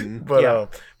have. But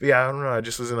yeah, I don't know. I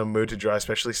just was in a mood to draw,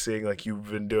 especially seeing like you've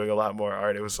been doing a lot more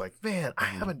art. It was like, man, I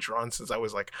haven't drawn since I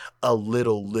was like a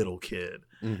little kid.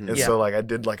 And so like I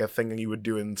did like a thing that you would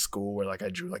do in school where like I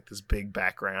drew like this big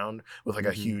background with like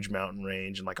a huge mountain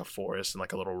range and like a forest and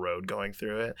like a little road going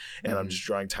through it. And I'm just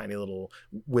drawing tiny little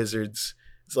wizards.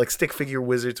 It's like stick figure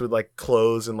wizards with like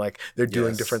clothes and like they're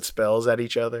doing different spells at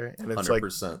each other, and it's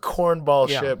 100%. Like cornball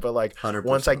shit. But like 100%.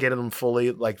 Once I get them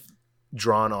fully like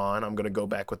drawn on, I'm gonna go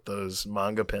back with those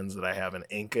manga pens that I have and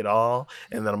ink it all,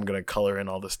 and then I'm gonna color in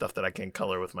all the stuff that I can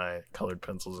color with my colored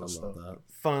pencils and stuff. That.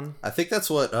 Fun. I think that's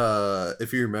what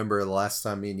if you remember the last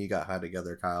time me and you got high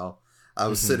together, Kyle. I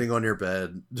was sitting on your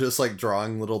bed, just like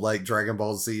drawing little like Dragon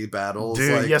Ball Z battles.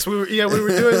 Dude, like... yes, we were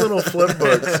doing little flip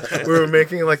books. We were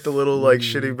making like the little like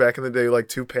shitty back in the day like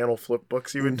 2-panel flip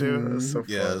books you would do. It was so fun.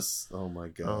 Yes. Oh my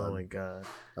god.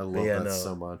 I love that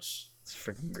so much. It's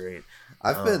freaking great.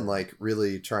 I've been like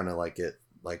really trying to like get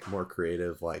like more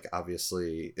creative. Like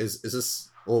obviously, is this?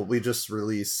 Well, we just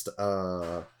released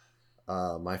my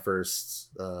first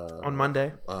on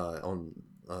Monday on.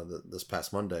 This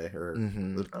past Monday or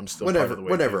I'm still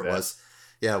whatever it was.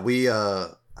 Yeah,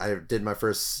 I did my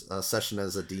first session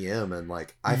as a DM, and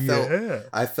like I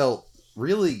felt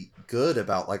really good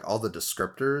about like all the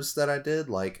descriptors that I did.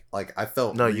 Like I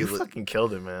felt you fucking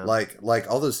killed it, man. Like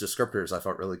all those descriptors I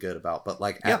felt really good about, but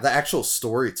like the actual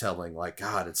storytelling, like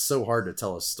God, it's so hard to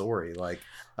tell a story. Like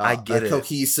I get it,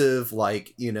 cohesive,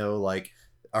 like like.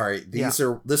 All right, this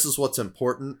is what's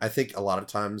important. I think a lot of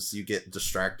times you get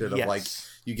distracted of like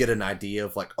you get an idea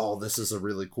of like, oh, this is a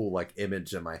really cool like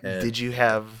image in my head. Did you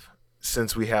have,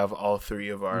 since we have all three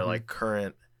of our like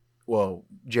current, well,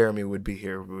 Jeremy would be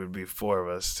here, we would be 4 of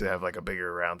us to have like a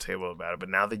bigger round table about it. But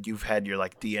now that you've had your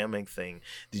like DMing thing,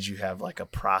 did you have like a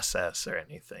process or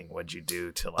anything? What'd you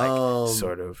do to like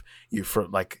sort of you for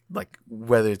like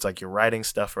whether it's like your writing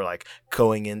stuff or like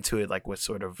going into it, like what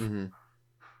sort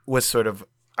of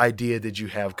idea did you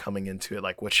have coming into it?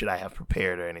 Like, what should I have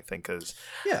prepared or anything? Because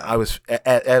I was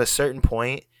at a certain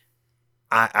point,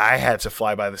 I had to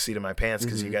fly by the seat of my pants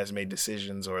because you guys made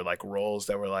decisions or like roles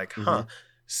that were like,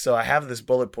 so I have this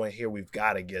bullet point here we've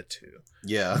got to get to.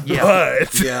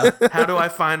 But how do I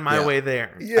find my way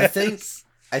there?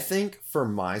 I think for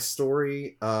my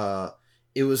story,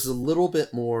 it was a little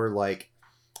bit more like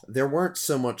there weren't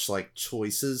so much like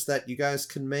choices that you guys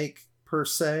can make per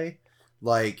se.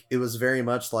 Like, it was very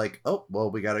much like, oh, well,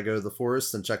 we got to go to the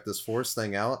forest and check this forest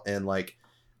thing out. And, like,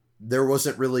 there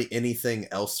wasn't really anything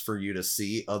else for you to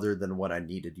see other than what I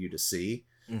needed you to see.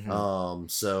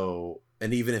 So,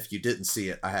 and even if you didn't see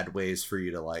it, I had ways for you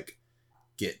to, like,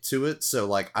 get to it. So,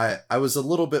 like, I was a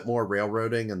little bit more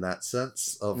railroading in that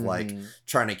sense of, like,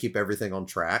 trying to keep everything on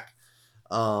track.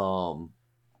 But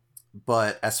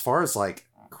as far as, like,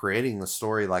 creating the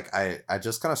story, like, I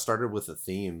just kind of started with a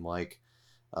theme, like,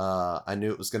 I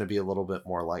knew it was going to be a little bit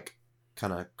more like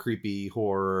kind of creepy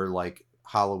horror, like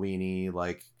Halloweeny,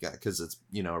 like because it's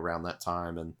around that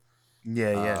time, and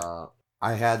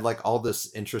I had like all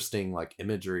this interesting like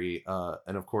imagery,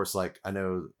 and of course, like I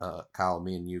know Kyle,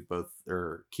 me and you both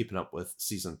are keeping up with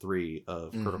season 3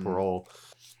 of Critical Role.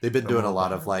 They've been doing a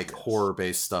lot of like horror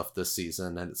based stuff this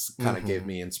season, and it's kind of gave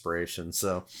me inspiration.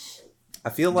 So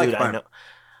I feel like I know.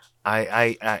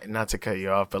 I not to cut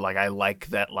you off, but like I like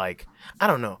that, like I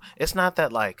don't know. It's not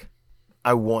that like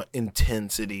I want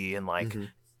intensity and like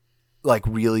like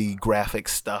really graphic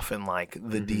stuff in like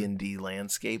the D&D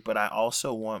landscape, but I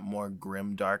also want more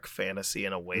grim dark fantasy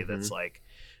in a way that's like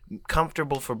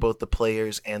comfortable for both the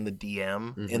players and the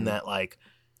DM, in that like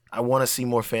I want to see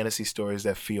more fantasy stories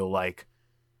that feel like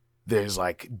there's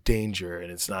like danger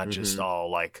and it's not just all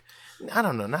like, I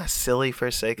don't know, not silly per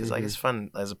se, because like it's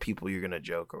fun as a people, you're gonna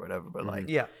joke or whatever, but like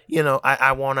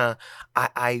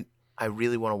I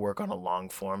really want to work on a long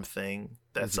form thing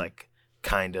that's like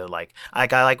kind of like I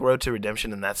like Road to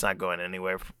Redemption, and that's not going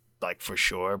anywhere like for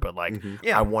sure, but like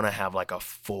I want to have like a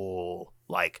full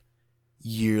like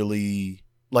yearly,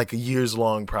 like a years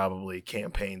long probably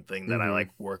campaign thing that I like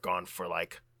work on for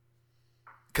like,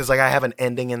 because like I have an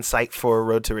ending in sight for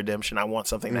Road to Redemption. I want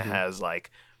something that has like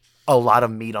a lot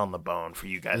of meat on the bone for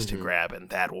you guys to grab,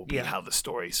 and that will be how the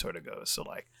story sort of goes. So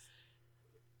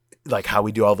like how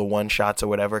we do all the one shots or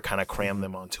whatever, kind of cram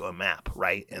them onto a map,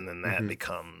 right? And then that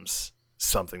becomes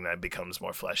something that becomes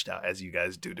more fleshed out as you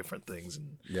guys do different things.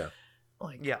 And I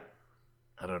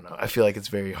don't know. I feel like it's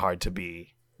very hard to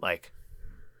be like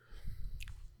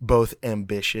both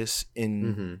ambitious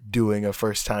in doing a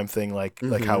first time thing like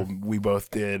how we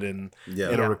both did, and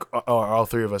or all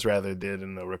three of us rather did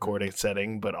in the recording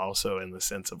setting, but also in the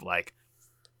sense of like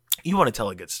you want to tell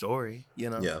a good story,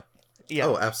 Yeah.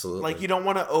 Oh, absolutely. Like you don't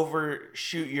want to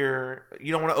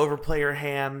you don't want to overplay your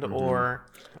hand or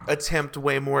attempt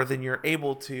way more than you're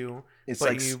able to, but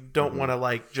like, you don't want to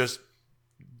like just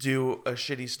do a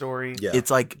shitty story. Yeah. It's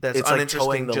like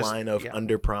towing the just line of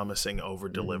under promising, over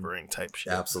delivering type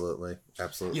shit. Absolutely.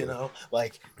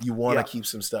 Like you want to keep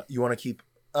some stuff. You want to keep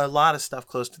a lot of stuff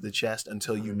close to the chest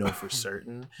until you know for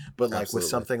certain. But like with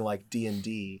something like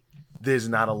D&D, there's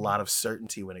not a lot of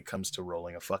certainty when it comes to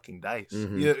rolling a fucking dice.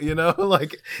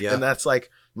 Like, and that's like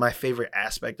my favorite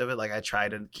aspect of it. Like I try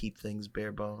to keep things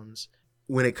bare bones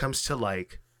when it comes to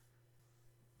like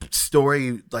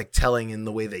story, like telling in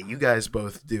the way that you guys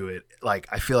both do it. Like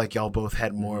I feel like y'all both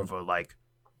had more of a like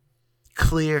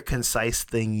clear, concise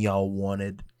thing y'all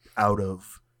wanted out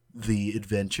of the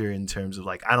adventure, in terms of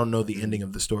like, I don't know the ending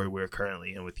of the story we're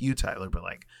currently in with you, Tyler, but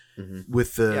like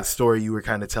with the story you were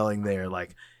kind of telling there,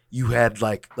 like you had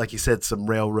like you said, some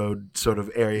railroad sort of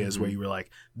areas where you were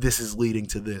like, this is leading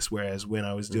to this. Whereas when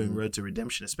I was doing Road to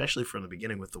Redemption, especially from the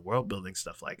beginning with the world building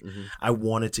stuff, like I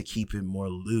wanted to keep it more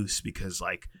loose, because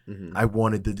like I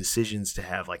wanted the decisions to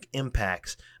have like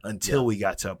impacts until we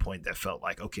got to a point that felt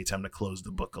like, okay, time to close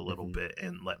the book a little bit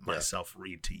and let myself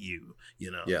read to you,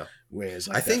 Yeah. Whereas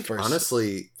like, I think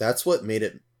honestly, that's what made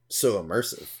it so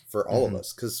immersive for all of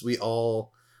us, because we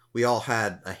all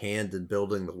had a hand in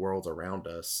building the world around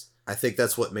us. I think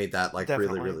that's what made that like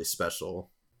really, really special.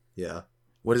 Yeah.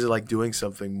 What is it like doing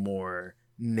something more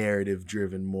narrative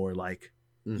driven, more like,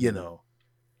 not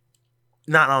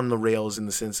on the rails in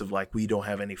the sense of like we don't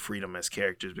have any freedom as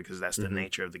characters, because that's the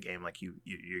nature of the game. Like you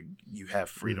have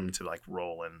freedom to like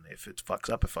roll, and if it fucks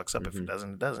up, it fucks up. If it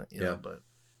doesn't, it doesn't. You know. But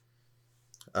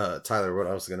Tyler, what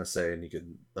I was gonna say, and you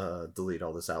could delete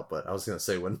all this out, but I was gonna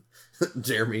say when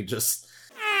Jeremy just.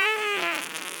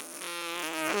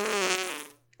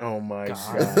 Oh my god.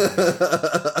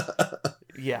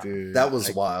 Yeah. Dude, that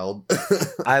was wild.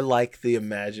 I like the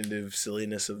imaginative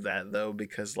silliness of that though,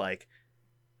 because like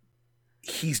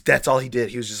that's all he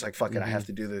did. He was just like, fuck it, I have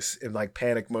to do this in like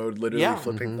panic mode, literally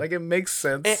flipping. Like it makes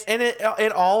sense. And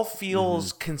it all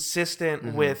feels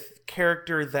consistent with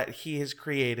character that he has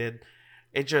created.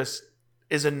 It just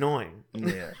is annoying.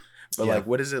 Yeah. But like,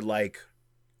 what is it like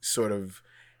sort of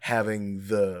having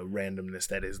the randomness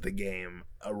that is the game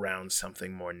around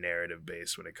something more narrative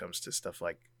based when it comes to stuff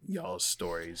like y'all's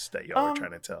stories that y'all are trying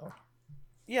to tell?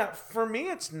 Yeah, for me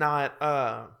it's not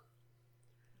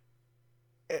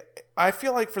I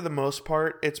feel like for the most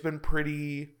part it's been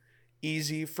pretty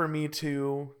easy for me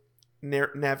to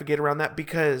navigate around that,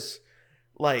 because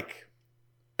like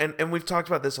and we've talked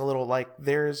about this a little, like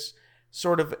there's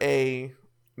sort of a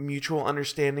mutual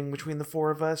understanding between the four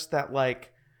of us that like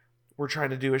we're trying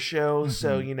to do a show,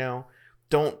 so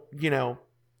don't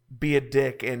be a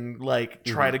dick and like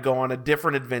try to go on a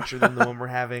different adventure than the one we're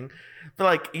having. But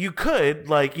like you could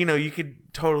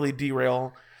totally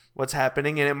derail what's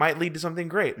happening, and it might lead to something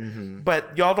great.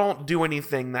 But y'all don't do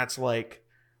anything that's like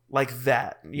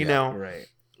that, you know? Right.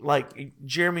 Like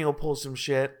Jeremy will pull some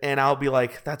shit, and I'll be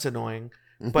like, "That's annoying,"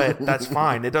 but that's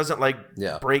fine. It doesn't like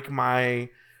break my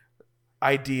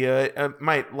idea. It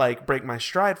might like break my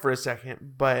stride for a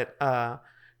second, but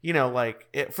you know,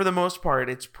 like for the most part,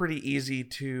 it's pretty easy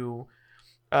to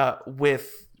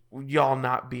with y'all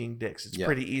not being dicks. It's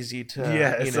pretty easy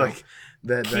to it's like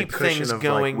that keep cushion things of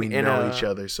going like we in know a each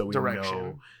other, so we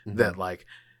direction. know that like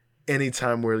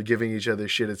anytime we're giving each other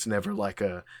shit, it's never like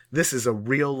this is a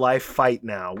real life fight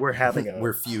now. We're having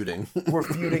we're feuding. We're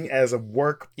feuding as a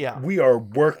work. Yeah. We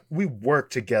work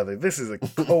together. This is a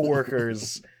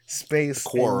co-workers space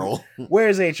quarrel.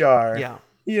 Where's HR? Yeah.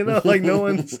 You know, like no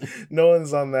one's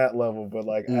on that level, but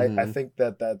like I think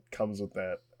that comes with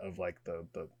that of like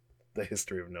the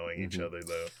history of knowing each other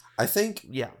though. I think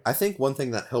one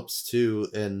thing that helps too,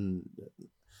 and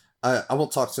I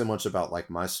won't talk so much about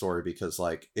like my story because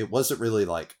like it wasn't really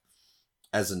like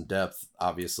as in depth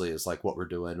obviously as like what we're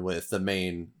doing with the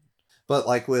main, but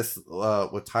like with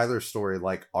Tyler's story,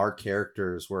 like our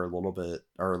characters were a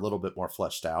little bit more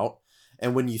fleshed out.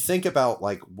 And when you think about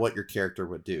like what your character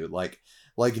would do, like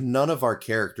none of our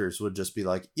characters would just be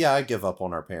like, yeah, I give up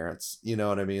on our parents. You know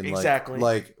what I mean? Exactly.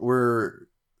 Like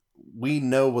we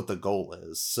know what the goal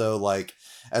is. So like,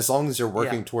 as long as you're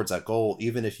working towards that goal,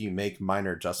 even if you make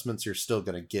minor adjustments, you're still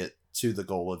going to get to the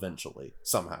goal eventually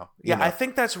somehow. You know? I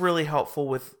think that's really helpful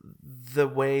with the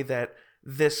way that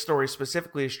this story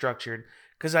specifically is structured.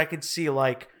 Cause I could see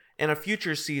like in a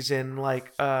future season,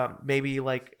 like maybe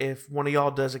like if one of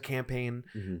y'all does a campaign,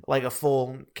 like a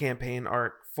full campaign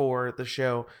arc for the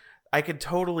show, I could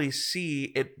totally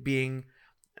see it being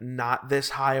not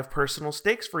this high of personal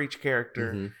stakes for each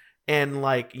character. And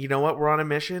like, you know what? We're on a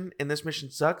mission and this mission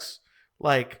sucks.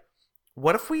 Like,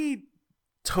 what if we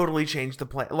totally change the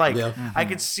plan? Like, I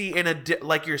could see in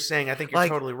like you're saying, I think you're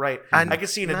like, totally right. I could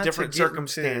see in a different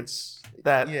circumstance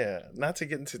that not to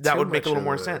get into that would make a little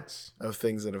more sense of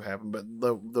things that have happened, but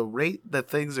the rate that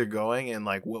things are going and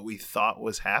like what we thought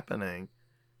was happening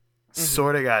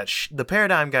sort of got the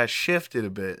paradigm got shifted a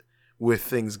bit with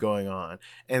things going on,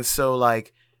 and so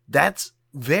like that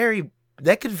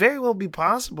could very well be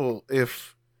possible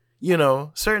if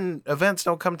certain events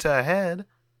don't come to a head,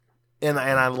 and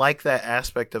I like that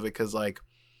aspect of it because like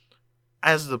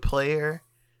as the player,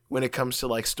 when it comes to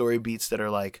like story beats that are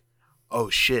like, oh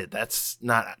shit, that's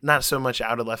not so much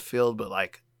out of left field, but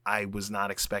like I was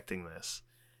not expecting this,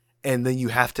 and then you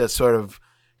have to sort of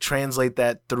translate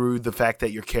that through the fact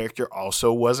that your character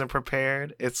also wasn't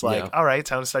prepared. It's like, all right,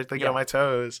 time to start thinking on my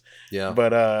toes.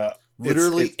 But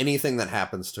literally anything that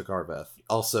happens to Carveth,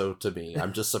 also to me,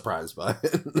 I'm just surprised by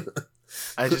it.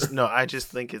 I just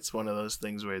think it's one of those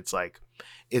things where it's like,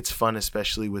 it's fun,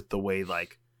 especially with the way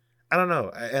like, I don't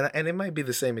know, and it might be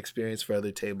the same experience for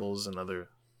other tables and other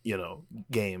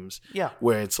games.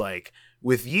 Where it's like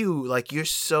with you, like you're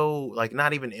so like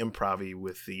not even improv-y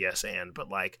with the yes and, but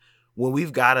like when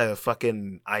we've got a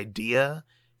fucking idea,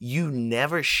 you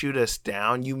never shoot us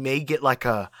down. You may get like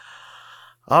a,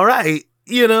 all right,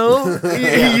 like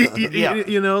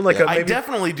I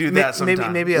definitely do that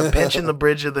sometimes. Maybe a pinch in the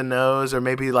bridge of the nose, or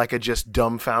maybe like a just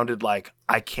dumbfounded, like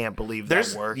I can't believe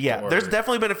that worked. Yeah, there's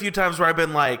definitely been a few times where I've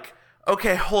been like,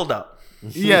 okay, hold up.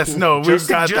 Yes, no, we've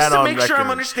got that on record. Just to make sure I'm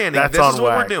understanding, that's this is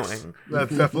what we're doing. That's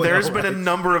definitely There's been a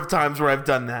number of times where I've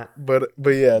done that. But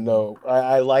yeah, no,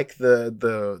 I like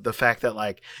the fact that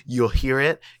like you'll hear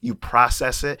it, you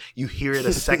process it, you hear it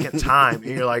a second time, and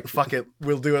you're like, fuck it,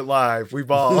 we'll do it live. We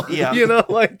ball. Yeah.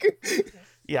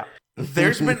 Yeah.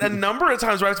 There's been a number of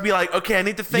times where I have to be like, okay, I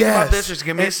need to think about this. Just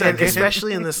give me a second.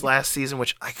 Especially in this last season,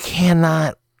 which I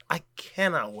cannot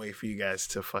wait for you guys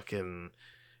to fucking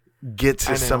get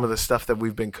to some of the stuff that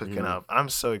we've been cooking up. I'm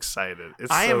so excited.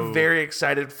 I am very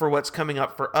excited for what's coming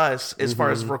up for us as far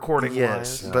as recording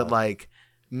wise. But like,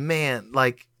 man,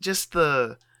 like just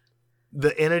the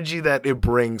energy that it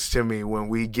brings to me when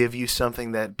we give you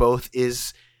something that both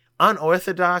is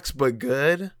unorthodox but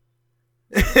good,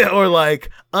 or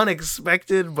like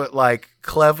unexpected but like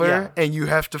clever, and you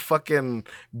have to fucking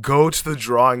go to the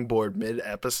drawing board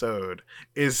mid-episode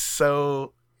is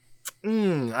so...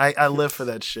 I live for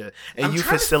that shit, and you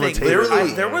facilitate.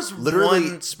 There was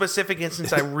one specific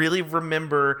instance I really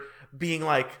remember being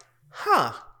like,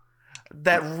 "Huh,"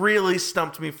 that really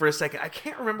stumped me for a second. I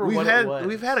can't remember what it was.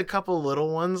 We've had a couple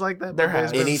little ones like that. There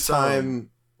has been anytime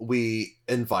we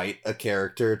invite a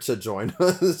character to join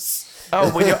us. Oh,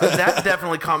 that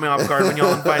definitely caught me off guard when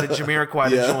y'all invited Jamiroquai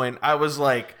to join. I was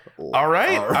like, "All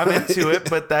right, I'm into it,"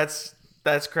 but that's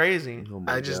crazy.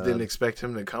 I just didn't expect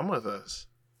him to come with us.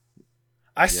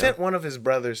 I sent one of his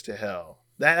brothers to hell.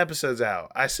 That episode's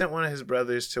out. I sent one of his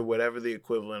brothers to whatever the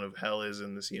equivalent of hell is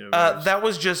in this universe. That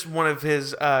was just one of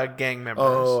his gang members.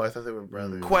 Oh, I thought they were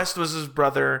brothers. Quest was his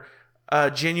brother.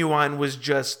 Genuine was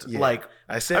just like...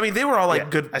 they were all like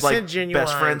good, like Genuine,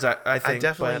 best friends, I think. I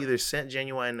definitely either sent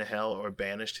Genuine to hell or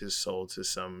banished his soul to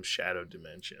some shadow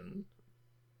dimension.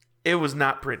 It was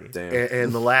not pretty. Damn.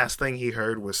 And the last thing he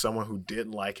heard was someone who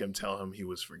didn't like him tell him he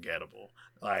was forgettable.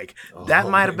 Like, that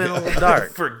might have been a little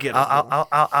dark. Forgettable.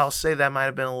 I'll say that might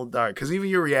have been a little dark. Because even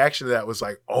your reaction to that was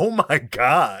like, oh my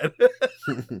God.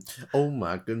 Oh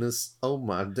my goodness. Oh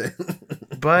my damn.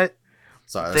 But...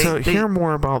 Sorry. So hear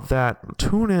more about that.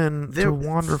 Tune in to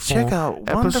Wonderful. Check out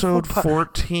episode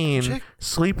 14,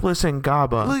 Sleepless in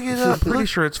Gaba. Look it I'm up. pretty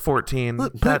sure it's 14.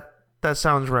 That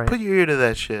sounds right. Put your ear to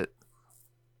that shit.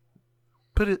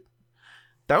 Put it...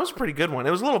 That was a pretty good one.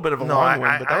 It was a little bit of a long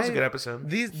one, but that was a good episode.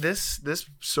 This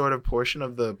sort of portion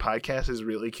of the podcast is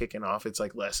really kicking off. It's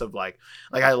like less of like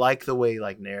I like the way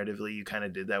like narratively you kind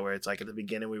of did that, where it's like at the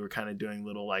beginning we were kind of doing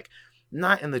little like,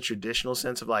 not in the traditional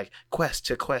sense of like quest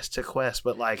to quest to quest,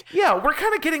 but like, yeah, we're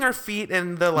kind of getting our feet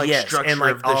in the like structure and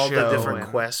like of the all show. The different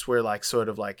quests were like sort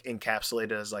of like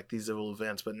encapsulated as like these little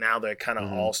events, but now they're kind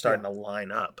of all starting to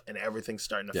line up and everything's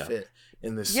starting to fit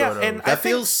in this sort of... and I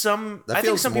think some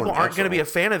people aren't going to be a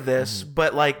fan of this,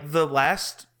 but like the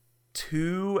last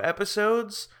 2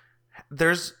 episodes,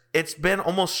 it's been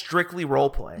almost strictly role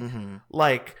play.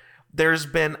 Like there's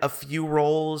been a few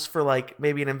roles for like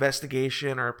maybe an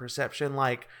investigation or a perception,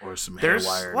 like, or some there's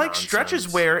like nonsense.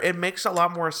 Stretches where it makes a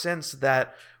lot more sense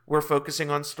that we're focusing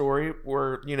on story.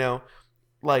 We're,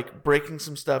 like breaking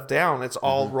some stuff down. It's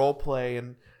all role play,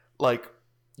 and like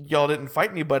y'all didn't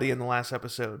fight anybody in the last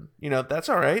episode. That's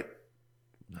all right.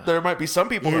 There might be some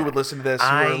people who would listen to this who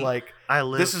are like,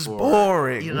 this is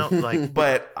boring. Like,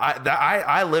 but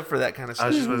I live for that kind of stuff. I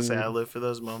was just going to say, I live for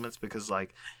those moments because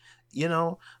like,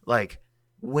 like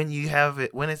when you have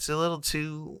it, when it's a little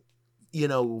too,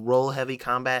 role heavy,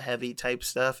 combat heavy type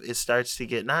stuff, it starts to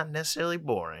get not necessarily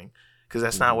boring because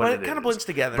that's not what it is. It kind of blends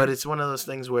together. But it's one of those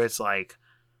things where it's like,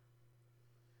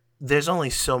 there's only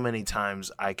so many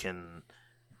times I can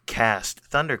cast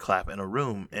Thunderclap in a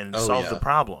room and solve the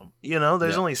problem.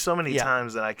 There's only so many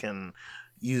times that I can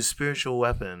use Spiritual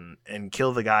Weapon and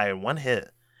kill the guy in one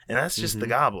hit. And that's just the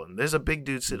goblin. There's a big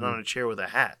dude sitting on a chair with a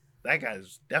hat. That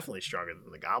guy's definitely stronger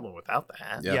than the goblin without the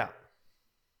hat. Yeah.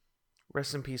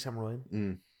 Rest in peace,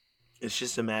 Hemorrhoid. It's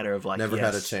just a matter of like, never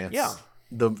had a chance. Yeah.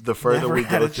 The further we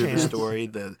go through the story,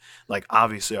 like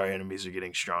obviously our enemies are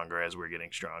getting stronger as we're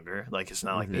getting stronger. Like it's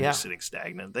not like they're just sitting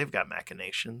stagnant. They've got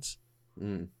machinations.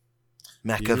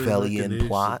 Machiavellian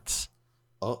plots.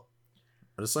 Oh,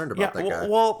 I just learned about that guy.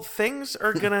 Well, things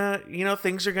are gonna,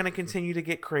 things are gonna continue to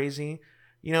get crazy.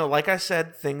 Like I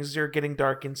said, things are getting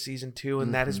dark in season 2,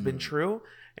 and that has been true,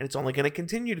 and it's only gonna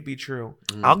continue to be true.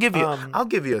 I'll give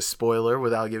you a spoiler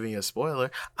without giving you a spoiler.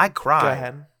 I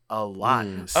cried a lot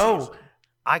this season.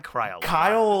 I cry a lot.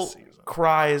 Kyle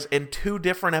cries in 2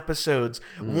 different episodes,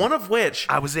 one of which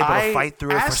I was able to fight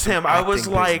through. Asked him, I was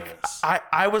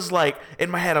like, in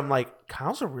my head, I'm like,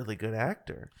 Kyle's a really good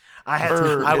actor.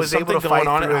 I was able to fight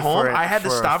on through at home. I had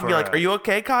to stop and be like, "Are you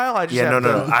okay, Kyle?"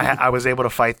 I was able to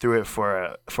fight through it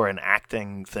for an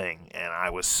acting thing, and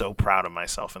I was so proud of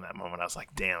myself in that moment. I was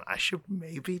like, "Damn, I should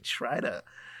maybe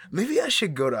I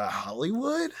should go to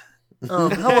Hollywood."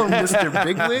 Hello, Mr.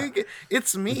 Bigwig.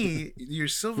 It's me, your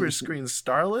silver screen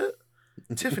starlet,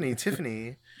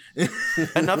 Tiffany.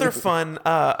 another fun,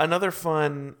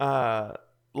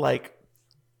 like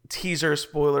teaser,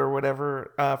 spoiler, or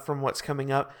whatever, from what's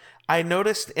coming up. I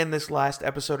noticed in this last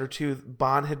episode or 2,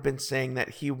 Bond had been saying that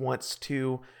he wants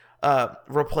to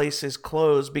replace his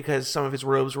clothes because some of his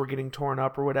robes were getting torn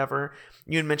up or whatever.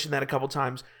 You had mentioned that a couple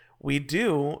times. We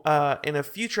do, in a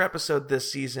future episode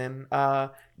this season,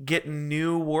 get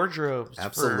new wardrobes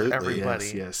for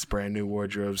everybody. Yes, brand new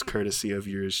wardrobes courtesy of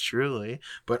yours truly.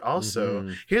 But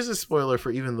also, here's a spoiler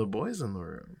for even the boys in the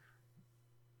room.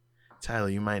 Tyler,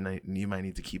 you might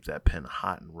need to keep that pen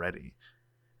hot and ready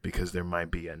because there might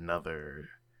be another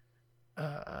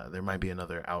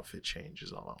outfit change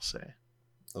is all I'll say.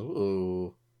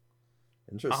 Oh.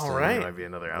 Interesting. All right. There might be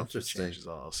another outfit change is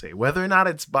all I'll say. Whether or not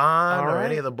it's Bond or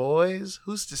any of the boys,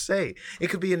 who's to say? It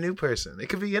could be a new person. It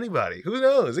could be anybody. Who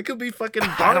knows? It could be fucking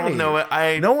Barney. I don't know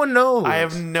it. No one knows. I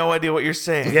have no idea what you're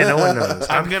saying. Yeah, no one knows.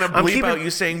 I'm going to bleep out you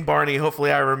saying Barney.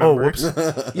 Hopefully I remember. Oh, whoops.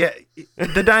 Yeah,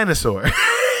 the dinosaur.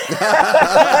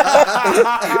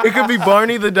 It could be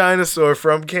Barney the dinosaur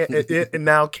from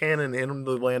now canon in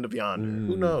the land of yonder.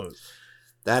 Who knows?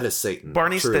 That is Satan.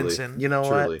 Barney truly. Stinson. You know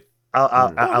what?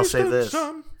 I'll say this.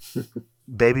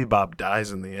 Baby Bob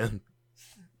dies in the end.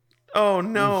 Oh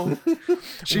no.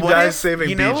 She What dies if- saving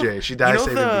you know- BJ. She dies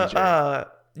saving BJ.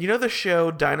 You know the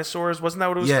show Dinosaurs? Wasn't that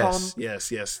what it was called? Yes.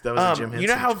 That was a Jim Henson. You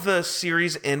know how show. the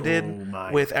series ended Oh,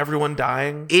 my with everyone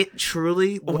dying? It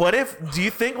truly What if? Do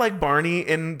you think like Barney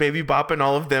and Baby Bop and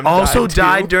all of them also died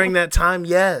died during that time?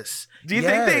 Yes. Do you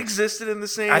think they existed in the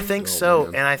same? I think so,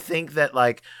 man. and I think that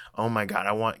like, oh my god,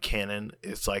 I want canon.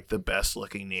 It's like the best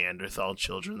looking Neanderthal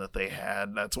children that they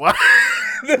had. That's why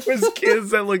there was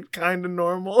kids that looked kind of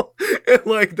normal, and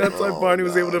like that's why Barney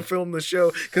was able to film the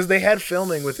show because they had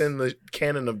filming within the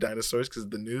canon of Dinosaurs because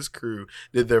the news crew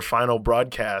did their final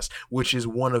broadcast, which is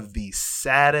one of the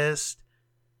saddest.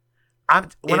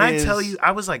 When I tell you,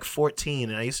 I was like 14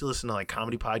 and I used to listen to like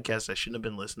comedy podcasts I shouldn't have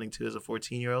been listening to as a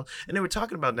 14-year-old. And they were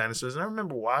talking about dinosaurs. And I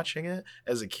remember watching it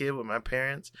as a kid with my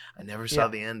parents. I never saw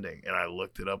the ending. And I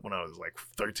looked it up when I was like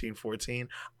 13, 14.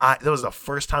 That was the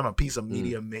first time a piece of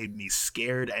media made me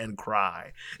scared and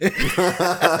cry.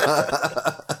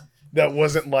 That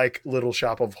wasn't like Little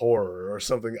Shop of Horror or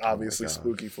something obviously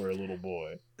spooky for a little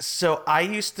boy. So I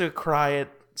used to cry at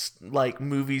like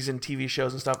movies and TV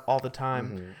shows and stuff all the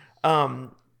time.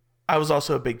 I was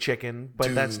also a big chicken,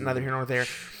 but that's neither here nor there.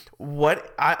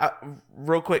 What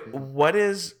real quick, what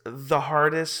is the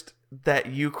hardest that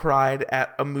you cried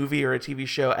at a movie or a TV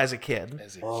show as a kid?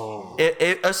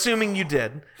 Assuming you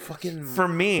did. For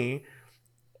me,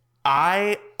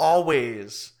 I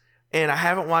always, and I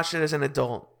haven't watched it as an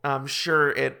adult. I'm sure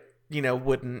it,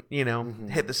 wouldn't,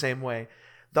 hit the same way.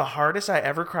 The hardest I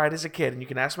ever cried as a kid, and you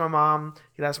can ask my mom,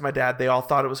 you can ask my dad, they all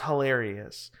thought it was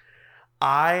hilarious.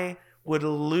 I would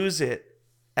lose it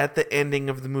at the ending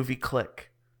of the movie Click.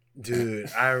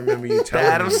 Dude, I remember you telling the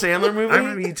me. Adam Sandler movie? I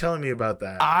remember you telling me about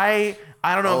that. I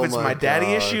don't know if it's my daddy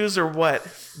God. issues or what,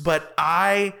 but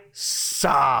I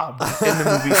sobbed in the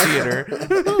movie theater.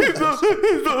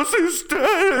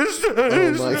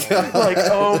 Oh my God. Like,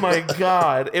 oh my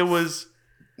God. It was...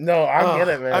 No, I get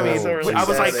it, man. I mean, It's a really I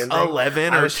was sad like ending.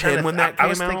 11 or 10 when that came out. I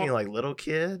was thinking like little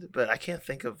kid, but I can't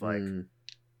think of like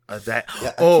that.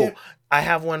 Yeah, I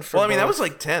have one for Well, I mean, that both. was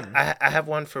like 10. I have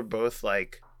one for both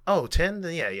like 10?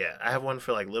 Yeah. I have one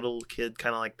for like little kid,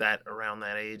 kind of like that around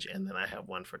that age, and then I have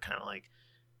one for kind of like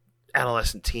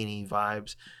adolescent teeny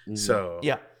vibes. So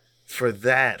yeah. for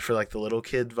that, for like the little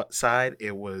kid side,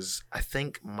 it was I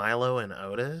think Milo and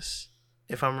Otis.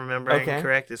 If I'm remembering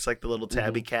correct, it's like the little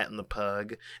tabby cat and the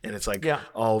pug, and it's like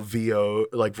all VO,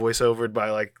 like voiceovered by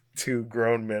like two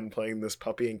grown men playing this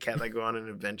puppy and cat that go on an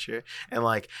adventure, and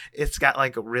like it's got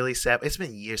like a really sad. It's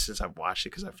been years since I've watched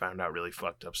it because I found out really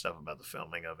fucked up stuff about the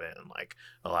filming of it, and like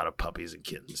a lot of puppies and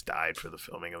kittens died for the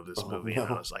filming of this movie, and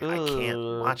I was like, I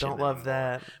can't watch it. Don't love anymore.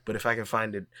 that. But if I can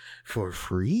find it for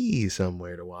free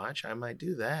somewhere to watch, I might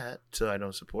do that so I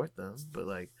don't support them. But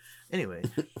like, anyway.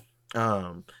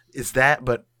 It's that,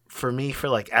 but for me, for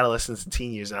like adolescence and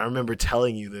teen years, and I remember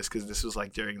telling you this because this was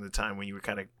like during the time when you were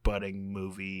kind of budding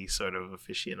movie sort of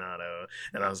aficionado,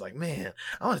 and I was like, man,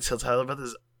 I want to tell Tyler about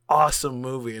this awesome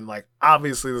movie, and like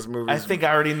obviously this movie. I think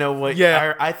I already know what.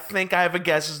 Yeah, I think I have a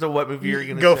guess as to what movie you're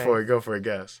gonna go say. Go for it.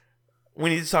 Guess. We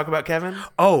need to talk about Kevin.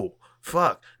 Oh.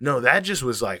 Fuck. No, that just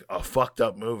was like a fucked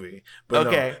up movie. But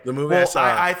okay. No, the movie I saw.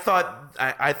 I thought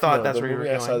that's where you were going. The movie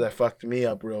I saw that fucked me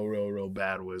up real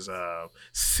bad was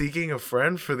Seeking a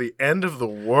Friend for the End of the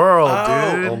World,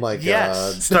 dude. Oh my God.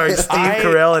 Yes. Starring Steve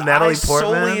Carell and Natalie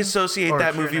Portman. I solely associate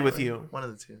that movie with you. One of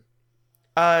the two.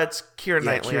 It's Keira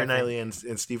Knightley. Keira Knightley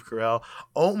and Steve Carell.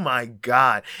 Oh my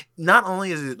God. Not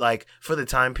only is it like for the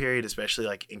time period, especially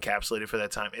like encapsulated for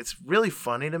that time, it's really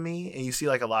funny to me. And you see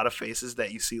like a lot of faces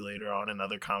that you see later on in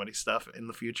other comedy stuff in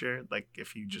the future. Like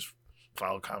if you just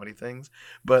follow comedy things.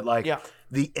 But like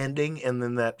the ending and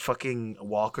then that fucking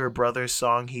Walker Brothers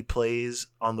song he plays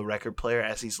on the record player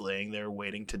as he's laying there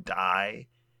waiting to die.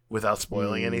 Without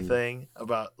spoiling anything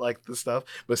about like the stuff,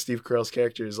 but Steve Carell's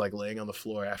character is like laying on the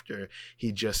floor after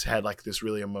he just had like this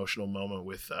really emotional moment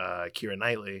with Keira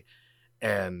Knightley,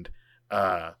 and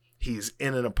he's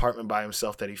in an apartment by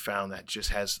himself that he found that just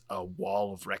has a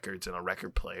wall of records and a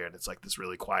record player, and it's like this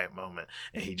really quiet moment,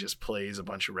 and he just plays a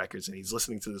bunch of records, and he's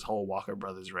listening to this whole Walker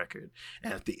Brothers record,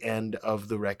 and at the end of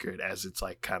the record, as it's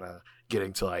like kind of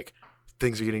getting to like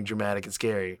things are getting dramatic and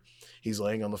scary, he's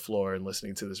laying on the floor and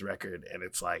listening to this record, and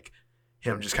it's like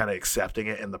him just kind of accepting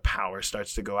it, and the power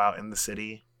starts to go out in the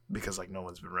city because like no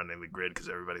one's been running the grid because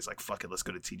everybody's like, fuck it, let's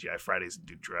go to TGI Fridays and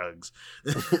do drugs.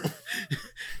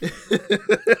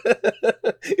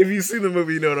 If you see the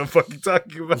movie, you know what I'm fucking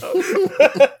talking about.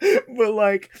 But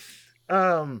like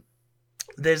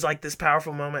there's like this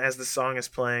powerful moment as the song is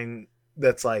playing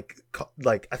that's like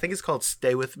I think it's called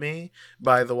 "Stay With Me"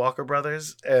 by the Walker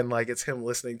Brothers, and like it's him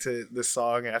listening to this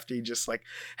song after he just like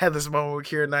had this moment with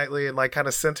Keira Knightley and like kind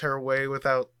of sent her away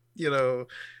without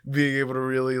being able to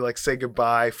really like say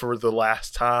goodbye for the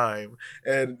last time,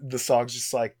 and the song's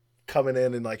just like coming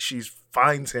in and like she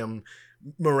finds him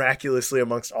miraculously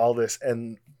amongst all this,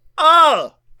 and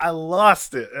I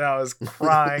lost it, and I was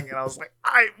crying, and I was like,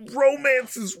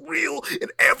 romance is real,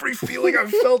 and every feeling I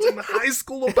felt in high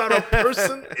school about a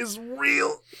person is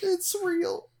real. It's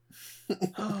real.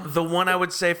 The one I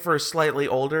would say for slightly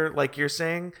older, like you're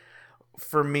saying,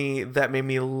 for me, that made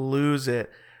me lose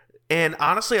it. And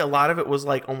honestly, a lot of it was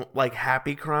like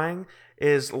happy crying,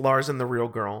 is Lars and the Real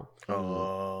Girl.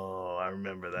 Oh, I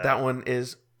remember that. That one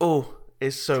is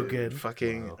so good.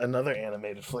 Fucking another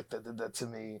animated flick that did that to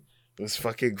me was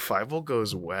fucking Fievel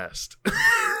Goes West.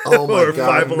 Oh my or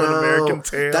god, Fievel An American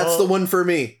Tale. That's the one for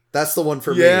me.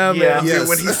 Yeah, man. Yes. Dude,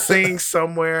 when he's singing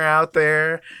Somewhere Out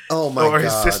There. Oh my god. Or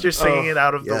his sister singing it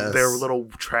out of yes. their little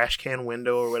trash can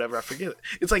window or whatever. I forget it.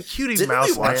 It's like Cutie Didn't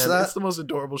Mouse we watch Land. that? It's the most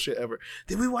adorable shit ever.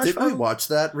 Did we watch Did we watch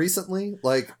that recently?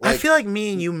 Like I feel like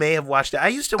me and you may have watched it. I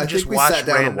used to I just think we watch sat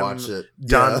down and random watched it.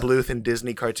 Don Yeah. Bluth and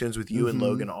Disney cartoons with you and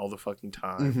Logan all the fucking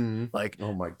time. Like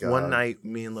oh my god. one night,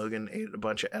 me and Logan ate a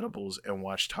bunch of edibles and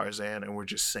watched Tarzan, and we're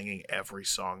just singing every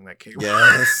song that came out.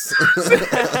 Yes.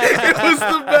 It was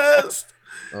the best.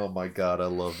 Oh my god, I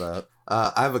love that.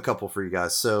 I have a couple for you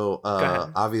guys. So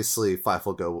obviously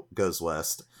Fievel Goes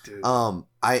West. Dude.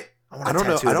 I don't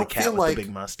know. I don't feel like the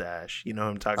big mustache. You know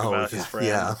what I'm talking about? His friend.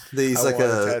 Yeah, he's I like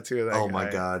want a tattoo of that oh guy. my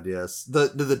god, yes.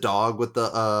 The dog with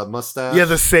the mustache. Yeah,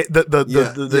 the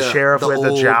sheriff with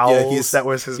the jowls. That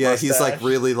was his. Yeah, mustache. he's like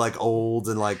really like old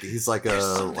and like he's like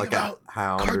a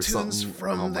hound or cartoons something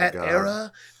from that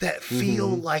era that feel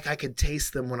like I could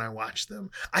taste them when I watch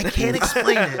them. I can't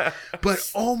explain it,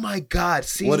 but oh my god,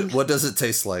 what does it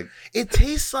taste like? It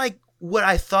tastes like what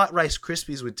I thought Rice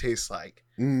Krispies would taste like.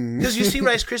 Because you see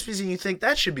Rice Krispies and you think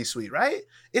that should be sweet, right?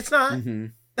 It's not.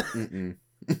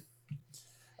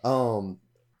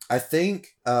 I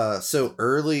think so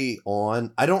early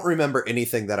on, I don't remember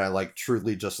anything that I like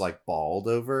truly just like bawled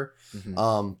over.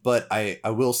 But I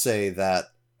will say that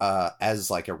as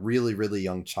like a really, really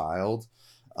young child,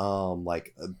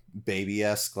 like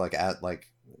baby-esque, like at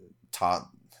like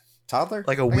toddler?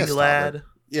 Like a wee lad. Toddler.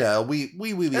 Yeah, a wee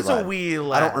That's lad. a wee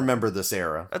lad. I don't remember this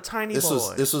era. A tiny this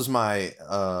boy. This was my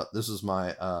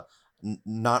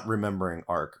not remembering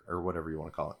arc or whatever you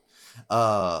want to call it.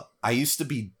 I used to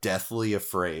be deathly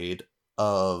afraid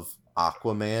of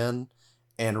Aquaman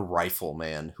and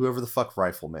Rifleman, whoever the fuck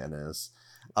Rifleman is.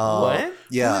 What?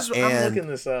 Yeah, I'm looking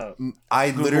this up.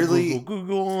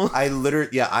 Google.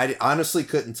 I honestly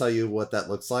couldn't tell you what that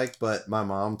looks like, but my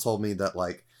mom told me that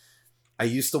like I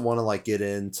used to want to like get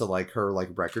into like her like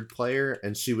record player,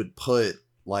 and she would put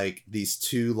like these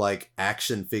two like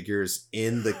action figures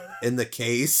in the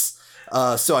case,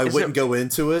 so I wouldn't go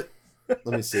into it. Let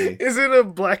me see. Is it a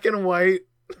black and white?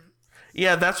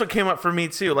 Yeah, that's what came up for me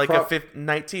too. Like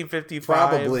 1955.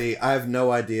 Probably. I have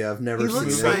no idea. I've never He seen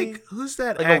looks it. like who's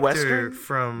that Like a actor Western?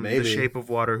 from Maybe. The Shape of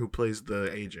Water who plays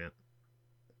the agent?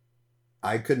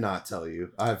 I could not tell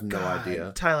you. I have no God,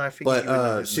 idea. Tyler, I figured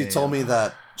But she told me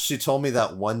that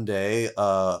one day He's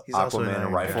also in Aquaman and Iron Man. I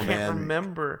can't Rifleman.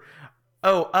 remember.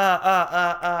 Oh,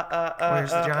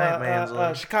 Where's the giant man's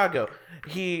leg? Chicago.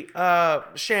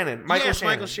 Shannon. Michael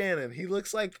Shannon. Michael Shannon. He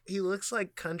looks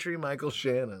like country Michael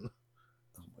Shannon.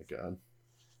 Oh my god.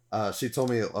 She told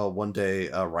me one day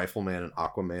Rifleman and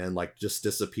Aquaman like just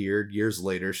disappeared. Years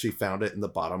later, she found it in the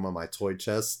bottom of my toy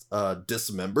chest,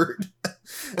 dismembered.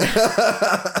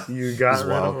 You got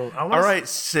rid of him. All right,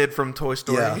 Sid from Toy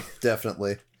Story. Yeah,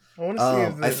 definitely. I want to see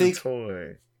if there's I think- a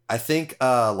toy. I think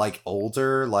like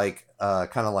older, like kind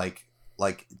of like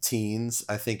teens.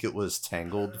 I think it was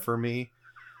Tangled for me.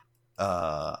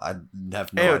 I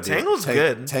have no idea. Tangled's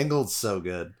good. Tangled's so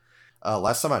good.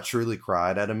 Last time I truly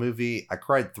cried at a movie, I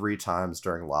cried 3 times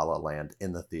during La La Land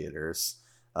in the theaters.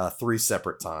 3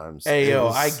 separate times. Hey,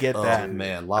 I get that. Oh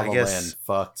man, La La Land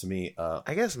fucked me up.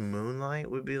 I guess Moonlight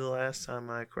would be the last time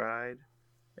I cried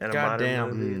at a Goddamn.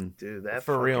 modern movie. Dude, that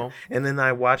For real. And then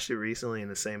I watched it recently, and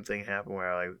the same thing happened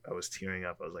where I was tearing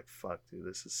up. I was like, "Fuck, dude,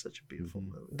 this is such a beautiful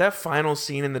movie." That final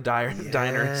scene in the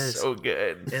diner is so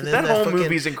good. And then that whole fucking-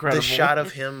 movie's incredible. The shot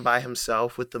of him by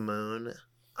himself with the moon.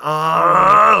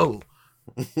 Oh,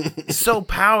 so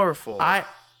powerful. I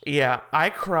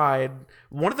cried.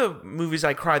 One of the movies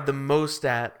I cried the most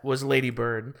at was Lady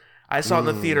Bird. I saw it in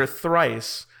the theater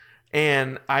thrice,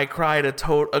 and I cried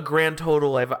a grand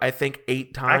total of I think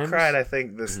 8 times. I cried. I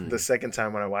think the second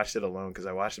time when I watched it alone, because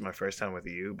I watched it my first time with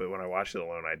you, but when I watched it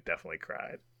alone, I definitely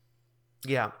cried.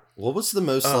 Yeah. What was the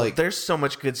most like? There's so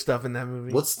much good stuff in that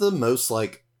movie. What's the most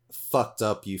like fucked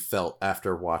up you felt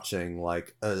after watching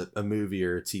like a movie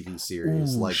or a TV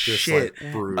series? Ooh, like just shit.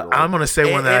 like brutal. I'm gonna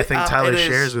say one that I think Tyler it is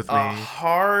shares with me.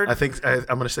 Hard. I think I'm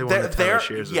gonna say one that Tyler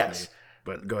shares with yes. me.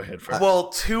 But go ahead first. Well,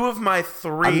 2 of my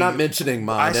 3. I'm not mentioning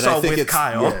mine. I and saw I think with it's,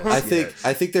 Kyle. Yes.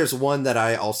 I think there's one that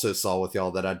I also saw with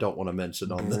y'all that I don't want to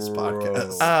mention on this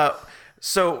podcast.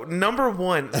 So number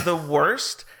 1, the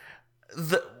worst.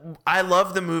 I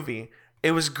love the movie.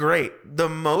 It was great. The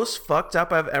most fucked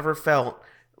up I've ever felt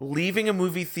leaving a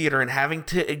movie theater and having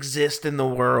to exist in the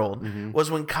world was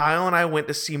when Kyle and I went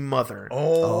to see Mother.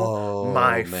 Oh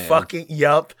my man. fucking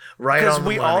yup! Right on. Because the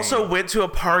we money. also went to a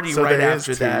party So right there is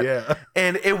after two, that, yeah.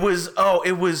 and it was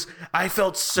I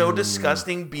felt so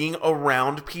disgusting being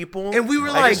around people, And we were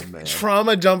I like just-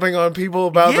 trauma jumping on people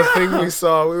about the thing we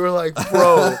saw. We were like,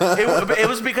 bro. it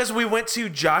was because we went to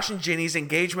Josh and Jenny's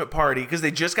engagement party because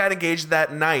they just got engaged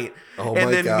that night. Oh and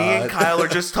my then me and God. Kyle are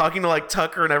just talking to like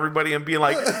Tucker and everybody and being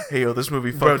like, "Hey, yo, this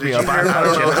movie Bro, fucked did me you up. I hear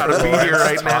don't know how to be here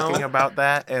right talking now." about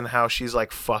that and how she's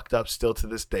like fucked up still to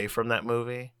this day from that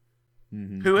movie?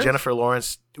 Who is? Jennifer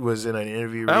Lawrence was in an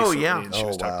interview Oh, recently, yeah. and she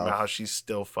was talking wow. about how she's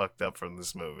still fucked up from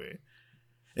this movie.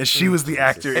 And she was the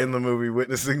actor in the movie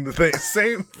witnessing the thing.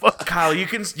 Same fuck. Kyle, you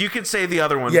can say the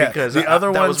other one Yeah, because the other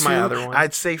that one was too, my other one.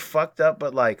 I'd say fucked up,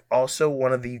 but like also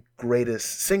one of the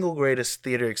single greatest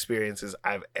theater experiences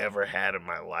I've ever had in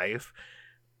my life.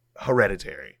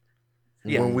 Hereditary.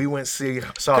 Yeah. When we saw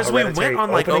Because we Hereditary went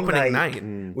on like opening night.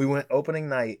 we went opening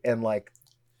night and like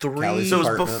three. Callie's So it was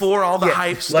Apartment. before all the Yeah,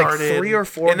 hype like started. 3 or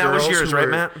 4 and that was girls yours, who right,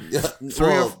 were-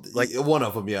 Matt? One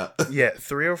of them, yeah. Yeah,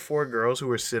 3 or 4 girls who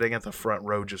were sitting at the front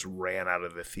row just ran out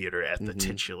of the theater at the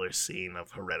titular scene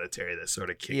of Hereditary that sort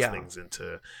of kicks Yeah. things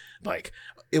into like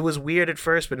it was weird at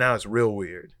first, but now it's real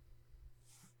weird.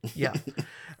 Yeah.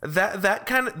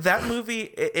 That movie,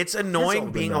 it's annoying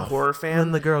old being a enough. horror fan.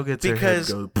 When the girl gets because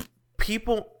her head go,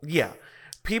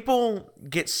 people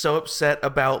get so upset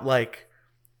about like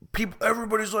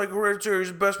everybody's like Hereditary is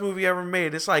the best movie ever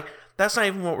made. It's like that's not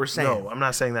even what we're saying. no, I'm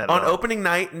not saying that. On at all. opening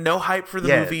night, no hype for the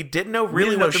Yeah. movie. Didn't know We really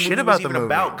didn't know what the shit movie about was the even movie.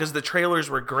 about because the trailers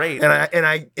were great. and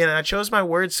I chose my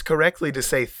words correctly to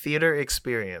say theater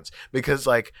experience because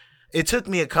like it took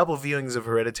me a couple viewings of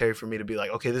Hereditary for me to be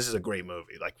like, okay, this is a great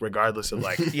movie. Like regardless of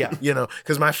like, Yeah. you know,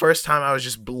 because my first time I was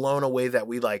just blown away that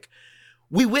we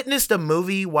witnessed a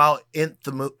movie while at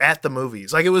the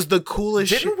movies. Like it was the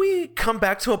coolest. Didn't we come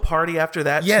back to a party after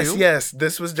that Yes, too? yes.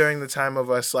 This was during the time of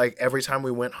us like every time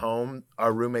we went home,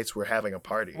 our roommates were having a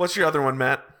party. What's your other one,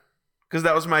 Matt? Because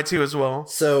that was my two as well.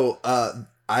 So,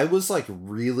 I was like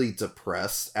really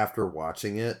depressed after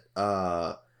watching it.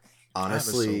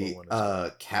 Honestly, one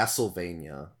as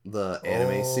Castlevania, the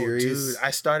anime Oh, series. dude,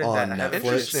 I started on that. I haven't Netflix.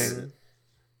 Interesting.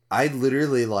 I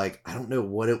literally like I don't know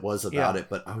what it was about Yeah. it,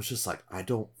 but I was just like, I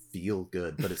don't feel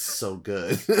good, but it's so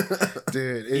good.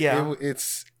 Dude, Yeah.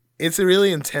 it's a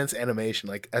really intense animation.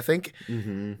 Like I think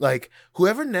like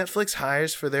whoever Netflix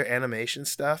hires for their animation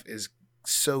stuff is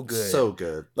so good. So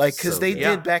good. Like, because So they good. Yeah.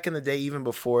 did back in the day, even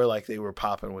before like they were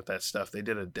popping with that stuff. They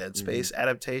did a Dead Space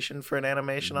adaptation for an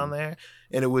animation on there,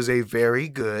 and it was a very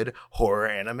good horror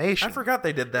animation. I forgot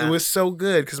they did that. It was so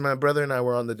good because my brother and I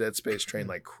were on the Dead Space train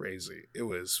like crazy. It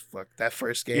was that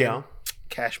first game. Yeah.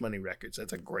 Cash Money Records.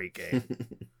 That's a great game.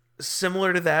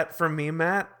 Similar to that for me,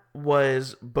 Matt,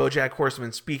 was BoJack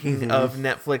Horseman. Speaking of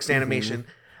Netflix animation,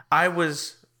 I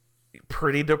was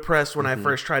pretty depressed when I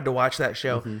first tried to watch that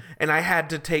show, and I had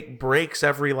to take breaks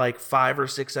every like 5 or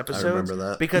 6 episodes remember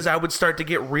that. because I would start to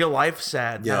get real life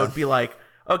sad. And I Yeah. would be like,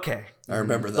 okay, I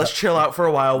remember that. let's chill out for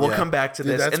a while. We'll Yeah. come back to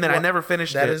Dude, this. that's And then I what- never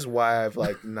finished That it. is why I've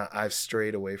like I've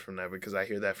strayed away from that because I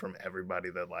hear that from everybody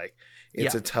that like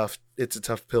it's Yeah. a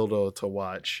tough pill to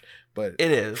watch. But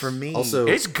It is. for me. Also-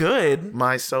 It's good.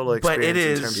 my solo But it experience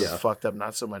in is- terms Yeah. of fucked up,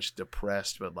 not so much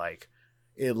depressed, but like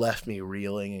it left me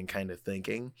reeling and kind of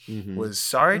thinking was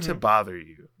Sorry to Bother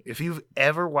You. If you've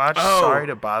ever watched Oh. Sorry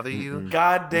to Bother You,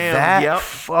 God damn. that Yep.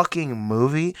 fucking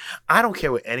movie, I don't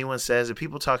care what anyone says. If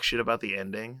people talk shit about the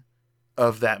ending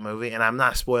of that movie, and I'm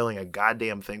not spoiling a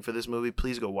goddamn thing for this movie,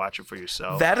 please go watch it for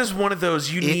yourself. That is one of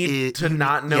those you need to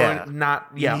not know.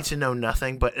 You need to know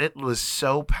nothing, but it was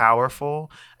so powerful,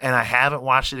 and I haven't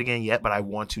watched it again yet, but I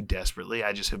want to desperately.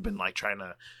 I just have been like trying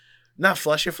to not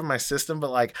flush it from my system, but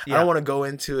like I don't want to go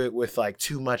into it with like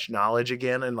too much knowledge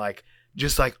again, and like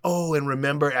just like and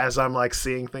remember as I'm like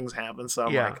seeing things happen. So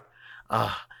I'm like,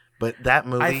 but that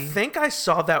movie. I think I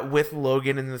saw that with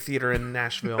Logan in the theater in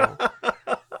Nashville.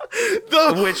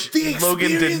 Which the Logan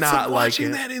did experience not of like watching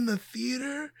it. that in the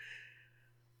theater.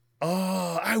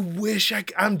 Oh, I wish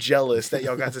I'm jealous that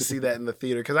y'all got to see that in the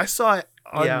theater because I saw it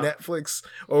on Netflix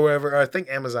or wherever, or I think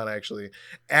Amazon actually,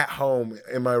 at home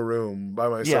in my room by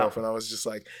myself, and I was just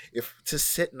like, if to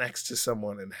sit next to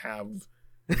someone and have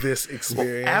this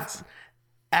experience.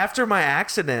 After my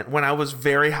accident, when I was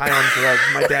very high on drugs,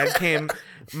 my dad came.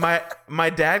 My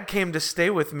dad came to stay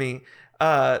with me,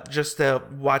 just to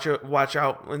watch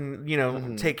out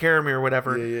and take care of me or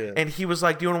whatever. Yeah. And he was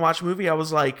like, "Do you want to watch a movie?" I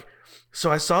was like, "So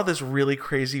I saw this really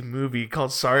crazy movie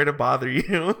called Sorry to Bother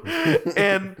You,"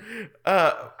 and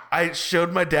I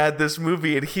showed my dad this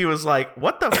movie, and he was like,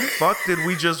 "What the fuck did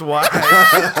we just watch?"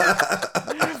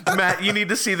 Matt, you need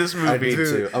to see this movie. I need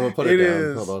to. I'm gonna put it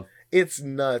down. Hold on. It's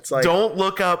nuts. Like, don't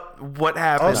look up what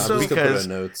happens because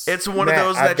it's one of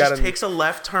those that just takes a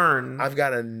left turn. I've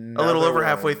got a little over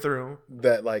halfway through.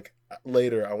 That like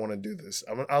later I want to do this.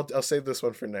 I'll save this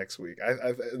one for next week.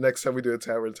 Next time we do a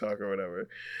Tavern talk or whatever.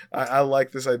 I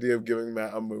like this idea of giving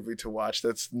Matt a movie to watch.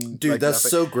 That's that's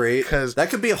so great because that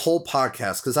could be a whole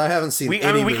podcast because I haven't seen. We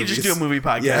could just do a movie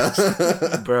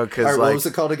podcast, bro. Because right, what was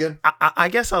it called again? I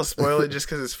guess I'll spoil it just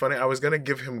because it's funny. I was gonna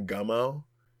give him Gummo.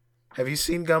 Have you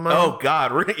seen Gummo? Oh,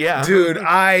 God. Yeah. Dude,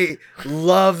 I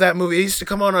love that movie. It used to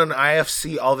come on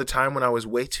IFC all the time when I was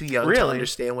way too young to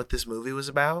understand what this movie was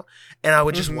about. And I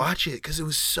would just watch it because it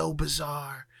was so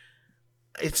bizarre.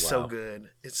 It's so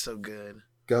good. It's so good.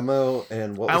 Gummo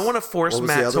and what was, I want to force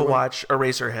Matt to watch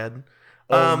Eraserhead.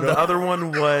 No. The other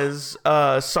one was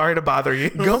Sorry to Bother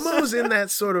You. Gummo's in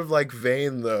that sort of like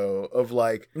vein though of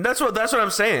like that's what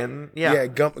I'm saying. Yeah,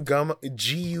 Gummo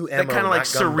Gummo. That kind of like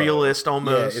surrealist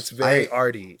almost. Yeah, it's very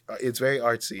arty. It's very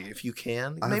artsy. If you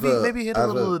can, maybe hit a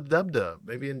little dub.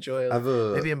 Maybe enjoy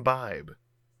it. Maybe imbibe.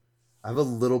 I have a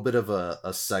little bit of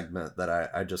a segment that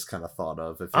I just kind of thought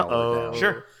of. If y'all were down.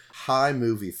 Sure. High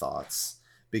movie thoughts.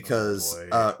 Because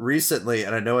recently,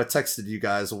 and I know I texted you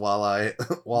guys while it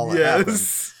happened,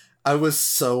 I was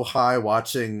so high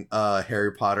watching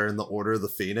Harry Potter and the Order of the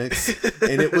Phoenix,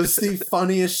 and it was the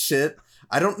funniest shit.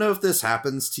 I don't know if this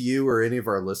happens to you or any of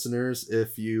our listeners,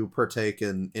 if you partake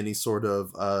in any sort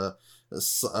of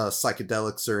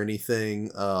psychedelics or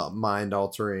anything,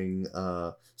 mind-altering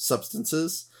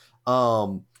substances.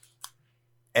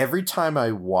 Every time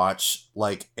I watch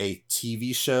like a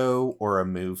TV show or a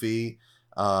movie,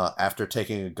 after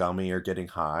taking a gummy or getting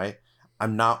high,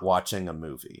 I'm not watching a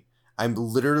movie. I'm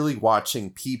literally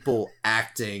watching people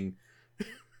acting,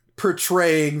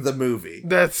 portraying the movie.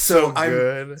 That's so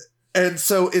good. And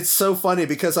so it's so funny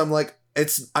because I'm like, I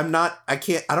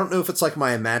don't know if it's like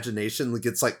my imagination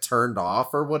gets like turned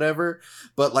off or whatever,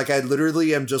 but like I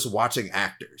literally am just watching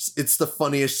actors. It's the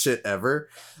funniest shit ever.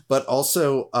 But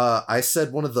also, I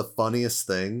said one of the funniest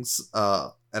things,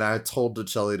 and I told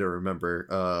DeChelly to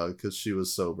remember because she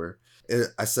was sober.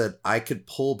 I said I could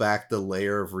pull back the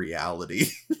layer of reality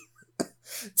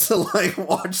to like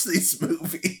watch these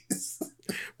movies.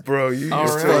 Bro, you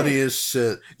used to funny as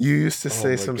shit. You used to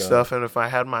say some stuff, and if I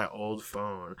had my old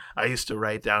phone, I used to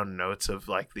write down notes of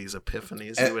like these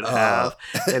epiphanies you would have,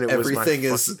 and it everything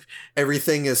is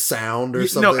sound or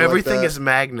something. No, everything like that. Is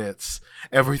magnets.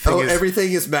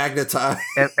 Everything is magnetized.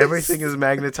 Everything is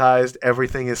magnetized.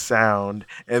 Everything is sound,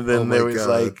 and then there was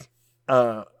like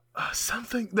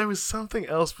something. There was something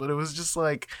else, but it was just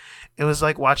like. It was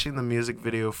like watching the music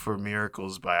video for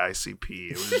Miracles by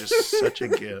ICP. It was just such a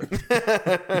gift.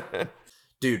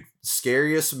 Dude,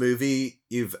 scariest movie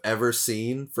you've ever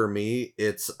seen for me,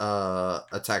 it's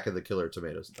Attack of the Killer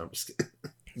Tomatoes. No, I'm just kidding.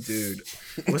 Dude,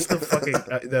 what's the fucking...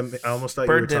 I almost thought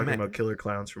you were talking about Killer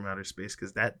Clowns from Outer Space,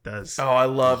 because that does... Oh, I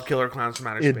love Killer Clowns from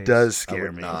Outer Space. It does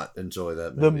scare me. I would not enjoy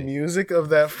that movie. The music of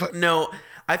that... No,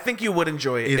 I think you would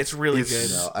enjoy it. It's really good.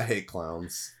 No, I hate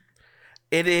clowns.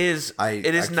 It is. I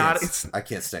can't stand clowns.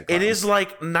 It is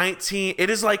like 19. It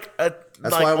is like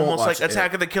almost like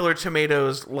Attack of the Killer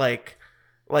Tomatoes. Like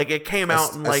it came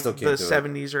out in like the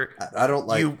 70s or. I don't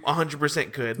like. You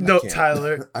 100% could. No,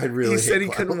 Tyler. I really. He said he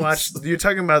couldn't watch. You're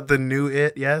talking about the new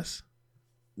It, yes?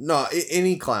 No,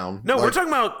 any clown. No, we're talking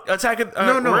about Attack of.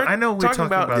 No, I know we're talking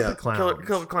about the clowns.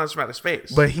 Killer Clowns from Outer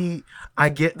Space. But I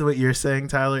get what you're saying,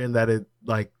 Tyler, in that it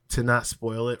like to not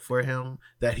spoil it for him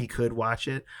that he could watch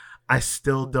it. I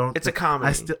still don't. It's a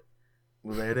comedy.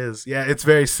 Well, there it is. Yeah, it's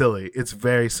very silly. It's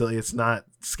very silly. It's not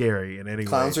scary in any way.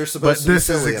 Clowns are supposed to be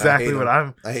silly. But this is exactly what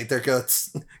I hate their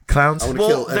guts. Clowns.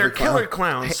 Well, they're killer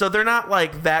clowns, so they're not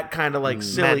like that kind of like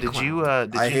silly.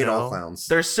 Matt, I hate all clowns.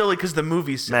 They're silly because the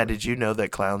movie's silly. Matt, did you know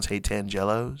that clowns hate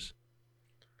Tangelos?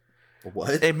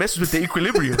 What? It messes with the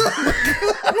equilibrium.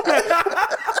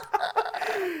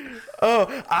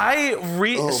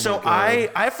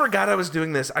 I forgot I was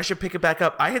doing this. I should pick it back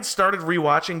up. I had started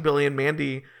rewatching Billy and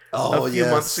Mandy Oh, a few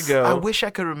months ago. I wish I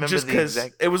could remember just the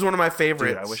exact. It was one of my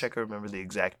favorites. Dude, I wish I could remember the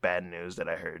exact bad news that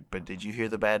I heard. But did you hear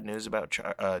the bad news about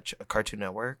Cartoon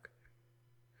Network?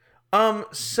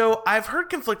 So I've heard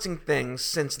conflicting things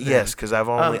since then. Yes, because I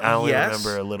only yes.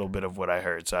 remember a little bit of what I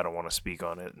heard, so I don't want to speak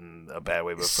on it in a bad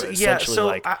way. But essentially,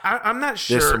 like, I'm not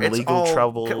sure. There's some it's legal all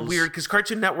troubles. Weird, because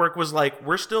Cartoon Network was like,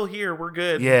 "We're still here, we're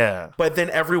good." Yeah, but then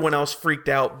everyone else freaked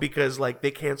out because like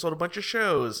they canceled a bunch of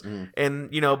shows,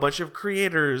 and a bunch of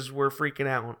creators were freaking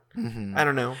out. Mm-hmm. I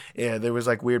don't know. Yeah, there was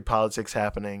like weird politics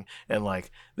happening, and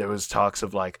like there was talks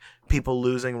of like people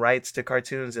losing rights to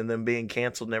cartoons and them being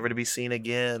canceled, never to be seen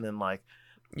again, and like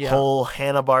whole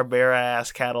Hanna-Barbera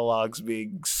ass catalogs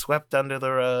being swept under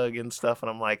the rug and stuff. And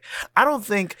I'm like, I don't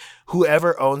think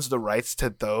whoever owns the rights to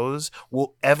those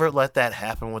will ever let that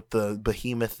happen with the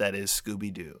behemoth that is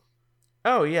Scooby-Doo.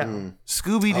 Oh yeah,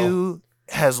 Scooby-Doo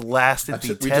has lasted the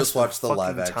test. We just watched the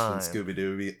live action time.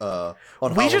 Scooby-Doo on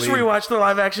We Halloween. just rewatched the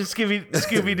live action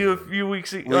Scooby-Doo a few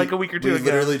weeks, like a week or two ago.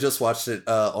 We literally just watched it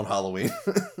on Halloween.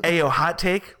 Ayo, hot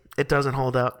take. It doesn't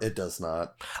hold up. It does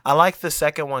not. I like the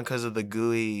second one because of the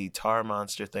gooey tar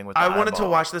monster thing with the I wanted to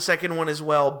eyeball. watch the second one as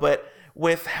well, but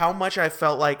with how much I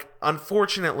felt like,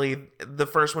 unfortunately, the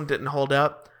first one didn't hold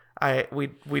up, we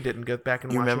didn't go back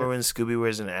and watch it. You remember when Scooby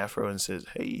wears an afro and says,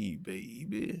 "Hey,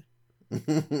 baby"?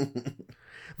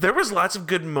 There was lots of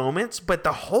good moments, but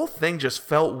the whole thing just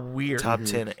felt weird. Top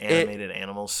 10 animated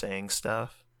animals saying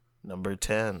stuff. Number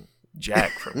 10,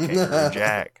 Jack from Kangaroo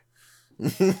Jack.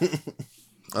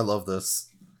 I love this.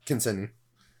 Continue.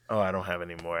 Oh, I don't have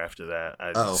any more after that.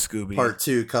 Scooby Part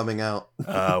 2 coming out.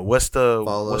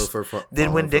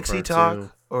 Did Winn-Dixie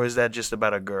talk, or is that just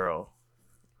about a girl?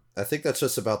 I think that's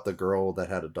just about the girl that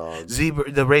had a dog.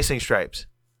 Zebra, the racing stripes.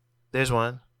 There's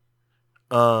one.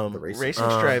 The racing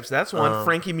stripes. That's one.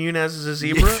 Frankie Muniz is a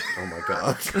zebra. Oh my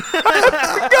god!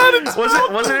 I forgot it's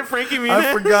wasn't it Frankie Muniz?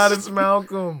 I forgot it's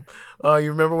Malcolm.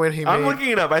 You remember when he? I'm looking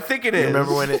it up. I think it is.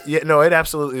 Remember when it? Yeah, no, it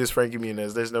absolutely is Frankie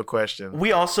Muniz. There's no question.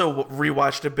 We also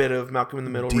rewatched a bit of Malcolm in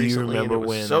the Middle recently. And it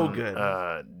was so good.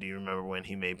 Do you remember when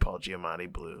he made Paul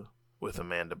Giamatti blue with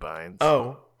Amanda Bynes?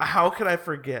 Oh, how could I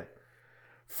forget?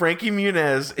 Frankie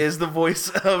Muniz is the voice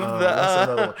of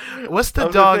what's the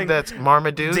dog that's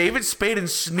Marmaduke? David Spade and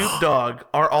Snoop Dogg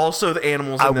are also the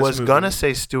animals in this movie. I was gonna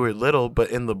say Stuart Little, but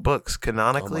in the books,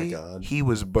 canonically, he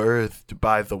was birthed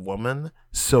by the woman,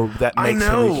 so that makes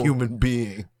him a human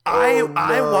being. I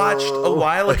watched a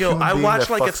while ago. I watched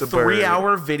like a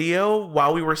 3-hour video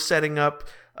while we were setting up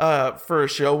for a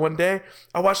show one day.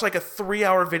 I watched like a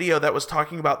 3-hour video that was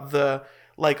talking about the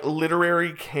like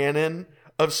literary canon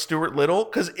of Stuart Little,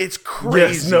 because it's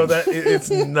crazy. Yes, no, it's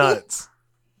nuts.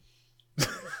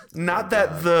 Not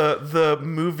that the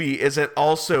movie isn't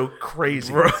also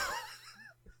crazy. Bro.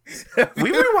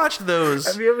 We rewatched those.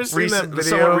 Have you ever seen that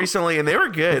video recently, and they were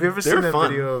good. Have you ever they seen were that fun.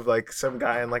 video of like some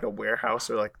guy in like a warehouse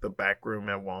or like the back room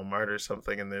at Walmart or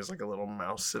something, and there's like a little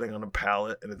mouse sitting on a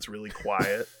pallet, and it's really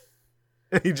quiet,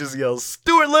 and he just yells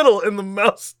 "Stuart Little," and the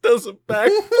mouse does it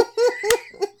back.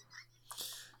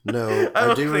 No,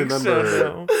 I do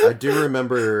remember. I do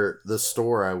remember the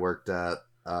store I worked at.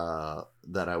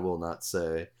 That I will not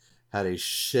say had a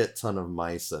shit ton of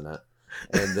mice in it,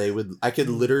 and they would. I could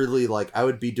literally I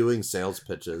would be doing sales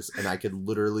pitches, and I could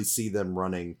literally see them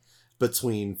running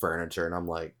between furniture, and I'm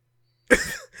like,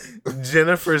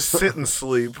 Jennifer's sit and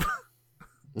sleep.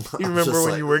 You remember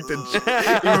when you worked at?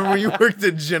 You remember when you worked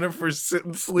at Jennifer's sit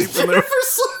and sleep?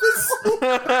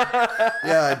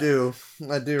 Yeah, I do.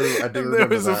 I do remember there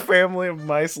was that. a family of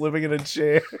mice living in a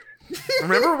chair.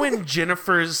 Remember when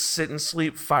Jennifer's Sit and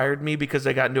Sleep fired me because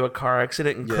I got into a car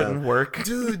accident and couldn't work?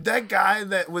 Dude, that guy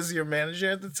that was your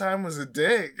manager at the time was a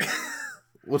dick.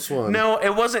 Which one? No,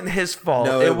 it wasn't his fault.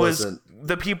 No, it was wasn't.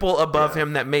 The people above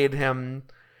him that made him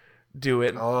do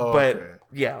it. Oh, but okay.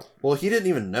 yeah. Well, he didn't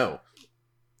even know.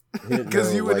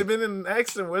 Because you would have been in an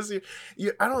accident, was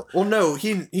you? I don't. Well, no,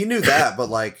 he knew that, but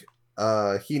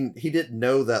he didn't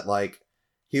know that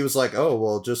he was like, oh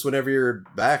well, just whenever you're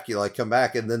back, you come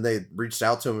back, and then they reached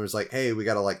out to him and was like, hey, we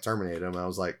gotta terminate him. I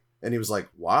was like, and he was like,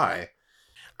 why?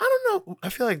 I don't know. I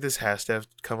feel like this has to have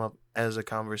come up as a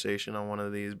conversation on one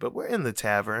of these, but we're in the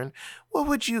tavern.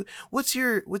 What's your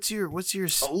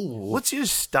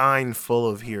stein full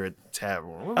of here at the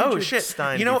tavern? Oh shit!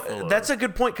 That's a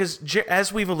good point, because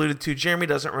as we've alluded to, Jeremy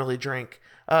doesn't really drink.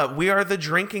 We are the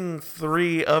drinking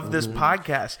three of this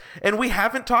podcast, and we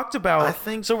haven't talked about. I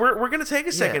think so. We're gonna take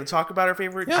a second to talk about our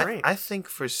favorite drink. I think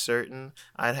for certain,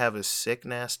 I'd have a sick,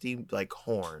 nasty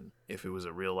horn if it was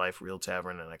a real life, real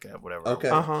tavern, and I could have whatever. Okay.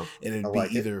 And it'd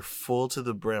be either full to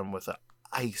the brim with an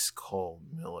ice cold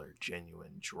Miller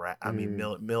Genuine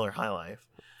Miller High Life,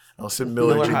 I'll say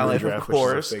Miller High Junior Life, Draft, of which is a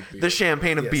course. fake beer. The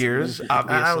champagne of beers,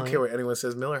 obviously. I don't care what anyone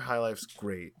says. Miller High Life's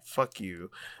great. Fuck you.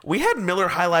 We had Miller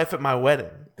High Life at my wedding.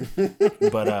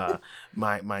 But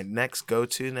my next go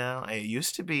to now, it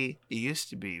used to be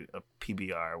a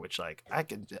PBR, which like I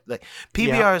could like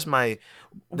PBR is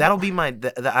that'll be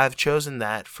I've chosen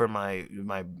that for my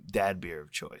dad beer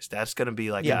of choice. That's gonna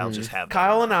be like I'll just have that.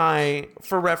 Kyle and I,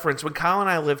 for reference, when Kyle and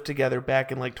I lived together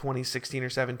back in like 2016 or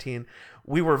 17,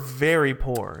 we were very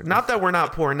poor. Not that we're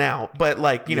not poor now, but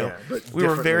like, we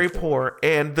were very poor.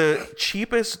 And the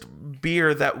cheapest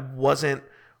beer that wasn't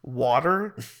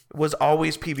water was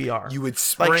always PBR. You would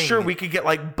spring. Like, sure, we could get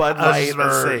like Bud Light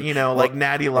or, like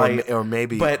Natty Light. Or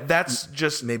maybe. But that's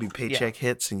just. Maybe paycheck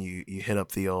hits and you hit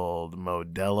up the old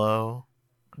Modelo.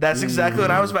 That's exactly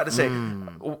what I was about to say.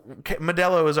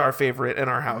 Modelo is our favorite in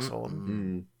our household.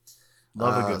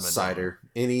 Love a good Modelo. Cider.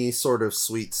 Any sort of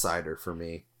sweet cider for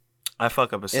me. I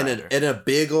fuck up a cider. In a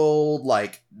big old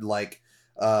brass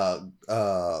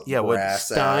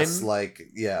ass,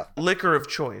 liquor of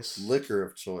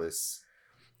choice.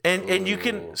 And you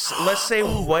can let's say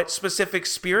what specific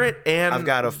spirit, and I've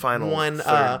got a final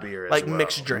third beer as like well.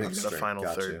 mixed drinks. A final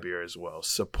third beer as well.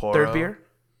 Sapporo. Third beer?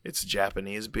 It's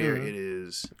Japanese beer. It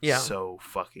is so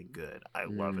fucking good. I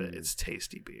love it. It's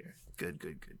tasty beer. Good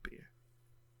beer.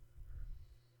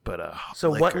 But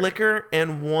so what liquor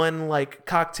and one like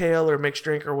cocktail or mixed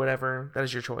drink or whatever, that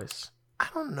is your choice. I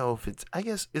don't know if it's, I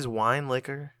guess, is wine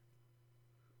liquor?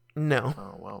 No.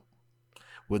 Oh, well.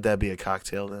 Would that be a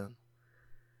cocktail then?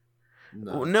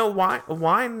 No,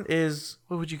 wine is,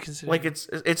 what would you consider? Like it's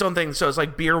its own thing. So it's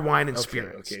like beer, wine, and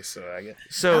spirits. Okay, so I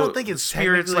don't think it's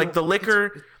spirits. Like the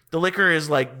liquor. The liquor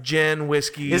is like gin,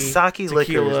 whiskey, it's sake tequila.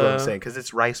 Liquor is what I'm saying, because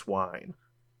it's rice wine.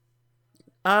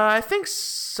 I think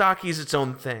sake is its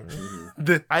own thing.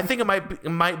 I think it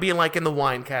might be like in the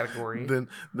wine category.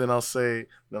 Then I'll say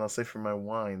for my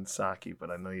wine sake, but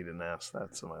I know you didn't ask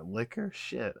that. So my liquor,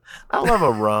 shit. I love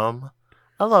a rum.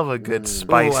 I love a good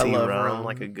spicy rum,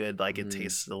 like a good it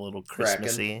tastes a little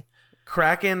Christmassy.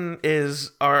 Kraken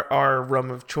is our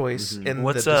rum of choice in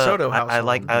the DeSoto household. I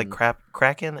like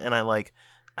Kraken, and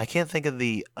I can't think of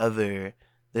the other.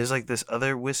 There's like this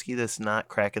other whiskey that's not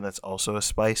Kraken that's also a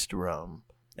spiced rum.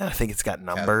 And I think it's got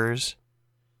numbers.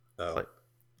 I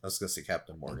was going to say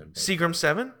Captain Morgan. Seagram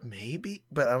 7? Maybe,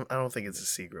 but I don't think it's a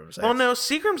Seagram's. Well, no,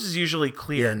 Seagram's is usually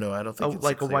clear. Yeah, no, I don't think it's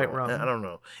like a white rum. rum. I don't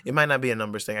know. It might not be a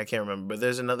numbers thing. I can't remember. But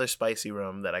there's another spicy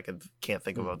rum that I can't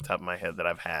think of off the top of my head that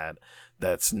I've had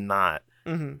that's not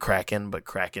Kraken, but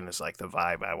Kraken is like the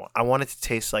vibe I want. I want it to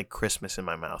taste like Christmas in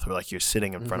my mouth, or like you're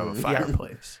sitting in front of a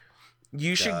fireplace.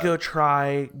 You should go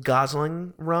try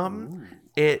Gosling rum. Ooh.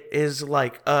 It is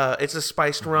like it's a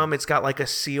spiced rum. It's got like a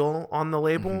seal on the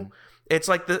label. It's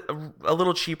like a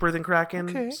little cheaper than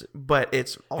Kraken, but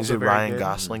it's also is it very Ryan good.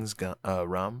 Gosling's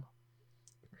rum?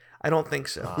 I don't think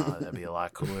so. That'd be a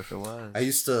lot cooler if it was. I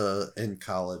used to in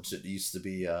college. It used to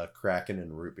be Kraken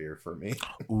and root beer for me.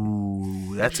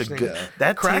 Ooh, that's a good.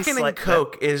 That Kraken and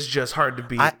Coke is just hard to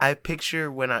beat. I picture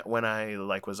when I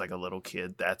was like a little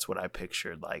kid. That's what I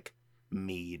pictured like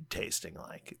mead tasting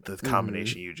like. The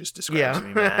combination you just described to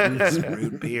me, man, is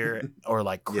root beer or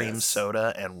like cream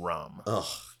soda and rum.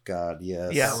 Oh God,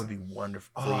 yes. Yeah, that would be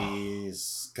wonderful.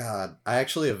 Please, God, I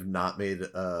actually have not made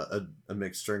a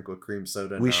mixed drink with cream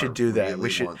soda. We should do that. We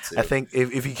should. I think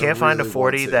if you can't find a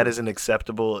 40 that is an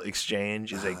acceptable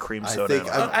exchange, is a cream soda.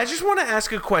 I just want to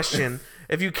ask a question.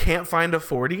 If you can't find a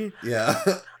 40,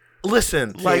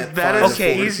 listen, like that is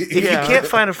okay. Easy. If you can't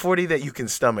find a 40 that you can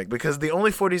stomach, because the only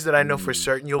 40s that I know for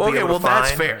certain you'll be able to find.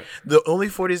 That's fair. The only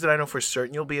 40s that I know for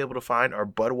certain you'll be able to find are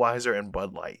Budweiser and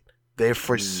Bud Light. They're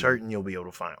for certain you'll be able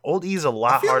to find. Old E's a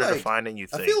lot harder to find than you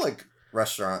think. I feel like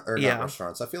not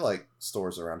restaurants. I feel like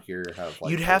stores around here have like.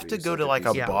 You'd have to go to like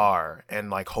a bar and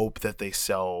like hope that they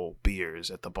sell beers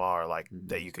at the bar like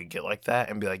that you could get like that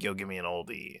and be like, yo, give me an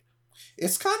Old E.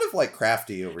 It's kind of like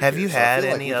crafty over here. Have you had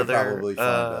any other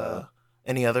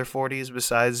 40s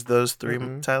besides those three,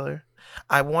 Tyler?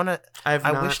 I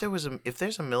wish there was if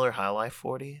there's a Miller High Life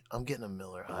 40, I'm getting a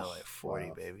Miller High Life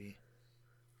 40, baby.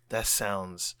 That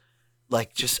sounds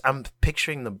like I'm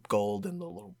picturing the gold in the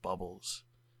little bubbles.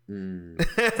 And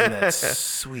that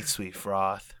sweet, sweet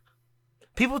froth.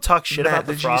 People talk shit about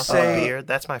the froth on beer.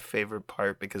 That's my favorite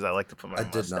part because I like to put my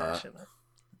mustache in it.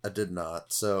 I did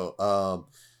not. So, oh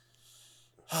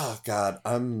God,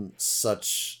 I'm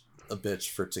such a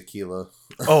bitch for tequila.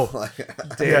 Oh,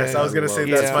 yes, I was gonna say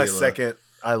that's my second.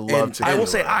 I love tequila. I will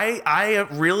say I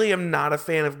really am not a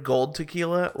fan of gold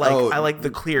tequila. I like the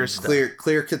clear stuff.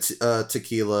 Clear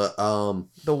tequila.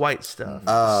 The white stuff.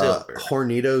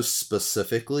 Hornitos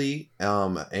specifically.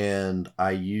 And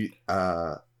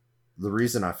the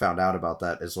reason I found out about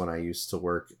that is when I used to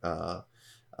work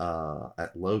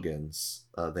at Logan's.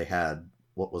 They had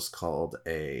what was called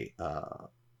a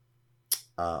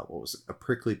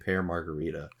prickly pear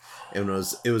margarita, and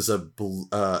it was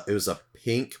a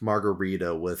pink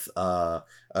margarita with a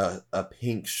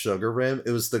pink sugar rim. It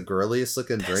was the girliest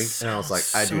looking drink, and I was like,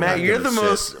 You're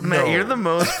the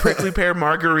most prickly pear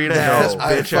margarita ass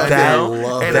bitch I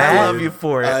know, and I love you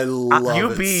for it. I love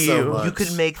you it be so you. much. You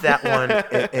could make that one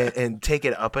and take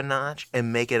it up a notch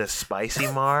and make it a spicy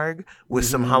marg with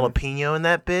some jalapeno in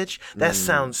that bitch. That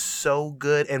sounds so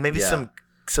good, and maybe some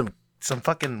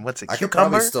fucking cucumber. I could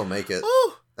probably still make it.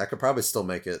 I could probably still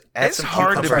make it. It's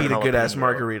hard to beat a good ass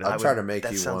margarita. I'll try to make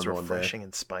that you sounds one day. refreshing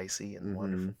and spicy and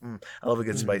wonderful. I love a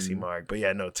good spicy marg. But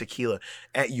yeah, no, tequila.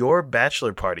 At your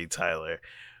bachelor party, Tyler,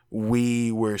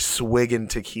 we were swigging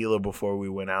tequila before we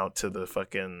went out to the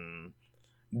fucking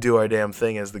do our damn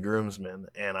thing as the groomsmen,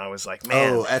 and I was like,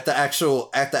 man. Oh, at the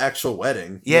actual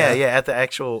wedding. Yeah, at the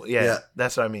actual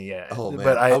that's what I mean, yeah. Oh, man.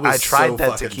 But I tried so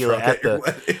that tequila at your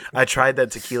wedding. I tried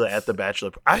that tequila at the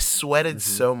bachelor. I sweated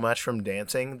so much from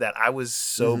dancing that I was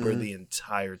sober the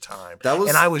entire time.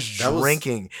 And I was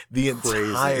drinking the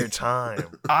entire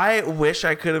time. I wish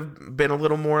I could have been a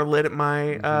little more lit at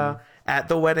my at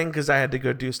the wedding because I had to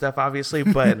go do stuff, obviously.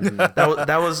 But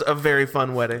that was a very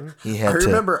fun wedding. He had to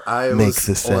make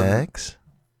the sex.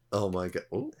 Oh my god!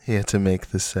 Ooh. He had to make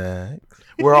the sex.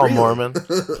 We're all Mormon,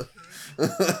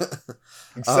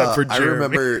 except for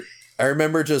Jeremy. I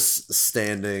remember just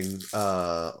standing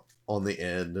on the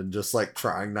end and just like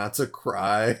trying not to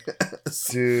cry.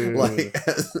 Dude, like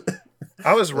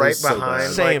I was right behind.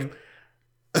 So same.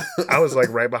 I was like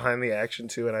right behind the action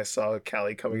too, and I saw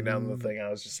Callie coming down the thing. I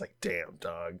was just like, "Damn,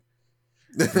 dog,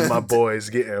 my boy's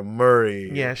getting Murray."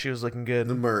 Yeah, she was looking good.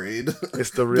 Murrayed.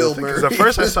 It's the real thing. Because at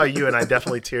first I saw you, and I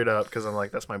definitely teared up because I'm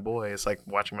like, "That's my boy." It's like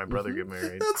watching my brother get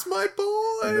married. That's my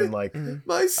boy. And then like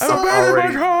my son. My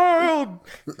child.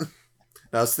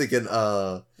 I was thinking,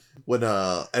 when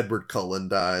Edward Cullen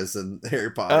dies in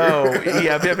Harry Potter. Oh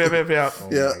yeah. Oh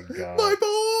my god, my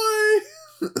boy.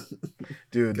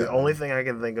 Dude, the only thing I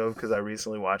can think of, because I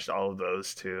recently watched all of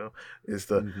those too, is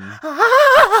the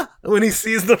when he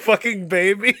sees the fucking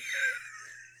baby.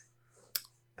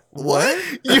 What?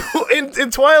 You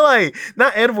in Twilight,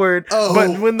 not Edward,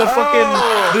 but when the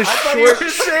fucking the I thought you were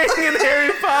saying in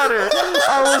Harry Potter.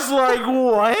 I was like,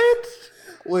 what?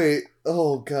 Wait.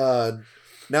 Oh god.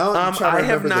 Now I'm trying to I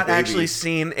have remember not the baby. actually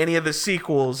seen any of the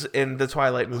sequels in the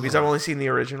Twilight movies. I've only seen the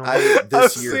original. I've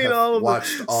seen all of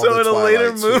watched them. All so the in a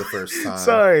later movie, for the first time.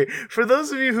 Sorry, for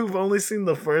those of you who've only seen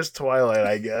the first Twilight,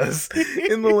 I guess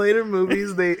in the later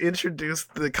movies they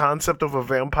introduced the concept of a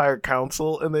vampire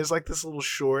council, and there's like this little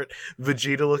short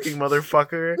Vegeta-looking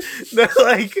motherfucker that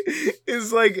like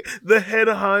is like the head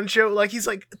honcho. Like he's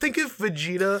like, think if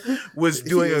Vegeta was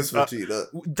doing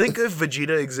Vegeta. Think if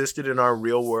Vegeta existed in our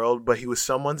real world, but he was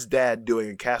someone's dad doing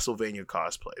a Castlevania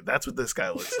cosplay. That's what this guy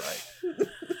looks like.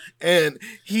 And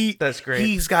that's great.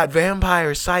 He's got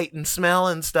vampire sight and smell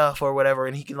and stuff or whatever,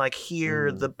 and he can like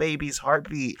hear the baby's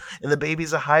heartbeat, and the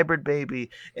baby's a hybrid baby,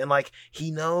 and like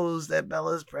he knows that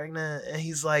Bella's pregnant, and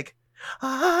he's like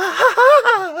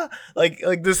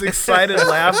like this excited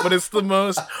laugh, but it's the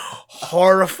most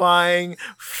horrifying,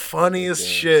 funniest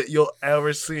shit you'll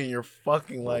ever see in your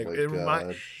fucking life.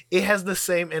 It has the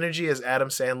same energy as Adam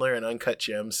Sandler and Uncut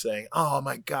Gems saying, "Oh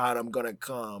my god, I'm gonna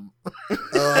come." I'm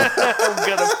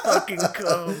gonna fucking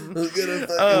come.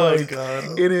 Oh my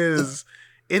god. It is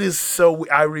so.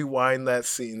 I rewind that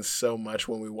scene so much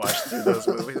when we watch through those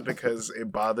movies because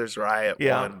it bothers Riot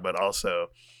one, but also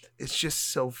it's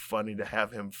just so funny to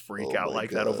have him freak out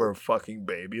like that over a fucking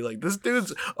baby. Like, this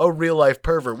dude's a real life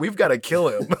pervert. We've got to kill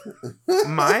him.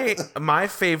 My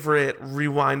favorite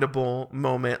rewindable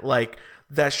moment, like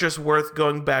that's just worth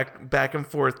going back and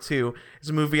forth to, is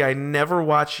a movie I never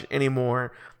watch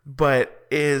anymore, but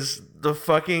is the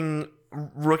fucking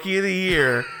Rookie of the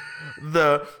Year.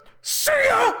 The see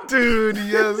ya! Dude,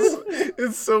 yes.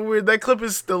 It's so weird. That clip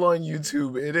is still on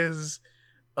YouTube. It is.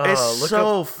 It's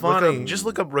so funny. Just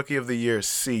look up Rookie of the Year,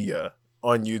 see ya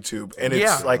on YouTube. And it's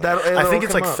yeah, like, I think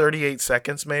it's like up. 38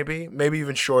 seconds, maybe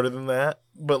even shorter than that.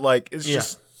 But like, it's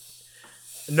just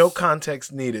no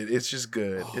context needed. It's just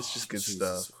good. It's just good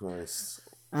stuff. Christ.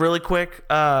 Really quick,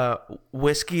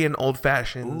 whiskey and old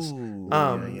fashions. Ooh,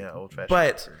 old fashions.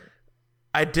 But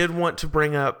I did want to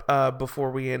bring up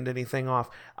before we end anything off.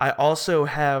 I also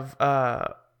have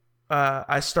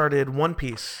I started One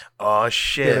Piece. Oh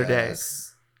shit! The other day.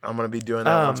 I'm gonna be doing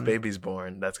that once baby's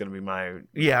born. That's gonna be my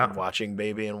watching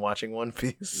baby and watching One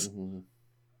Piece. Mm-hmm.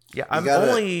 Yeah, I'm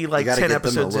only like 10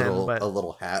 episodes in, but a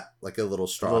little hat, like a little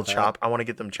straw, a little hat. chop. I want to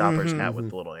get them Chopper's hat with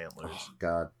the little antlers. Oh,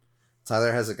 God,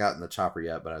 Tyler hasn't gotten the Chopper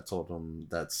yet, but I told him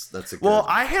that's a good... Well,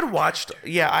 I had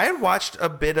watched a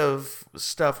bit of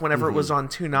stuff whenever it was on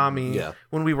Toonami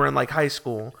when we were in like high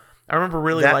school. I remember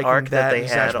really liking arc that they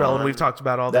had on, and we've talked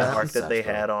about all that. Arc that they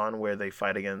had on where they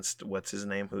fight against what's his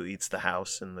name who eats the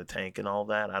house and the tank and all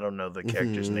that. I don't know the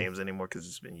characters' names anymore because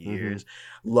it's been years.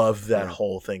 Love that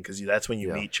whole thing because that's when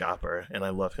you meet Chopper, and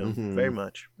I love him very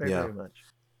much, very much.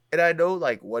 And I know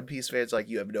like One Piece fans like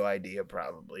you have no idea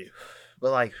probably,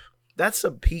 but like that's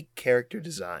a peak character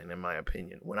design in my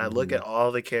opinion. When I look at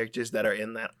all the characters that are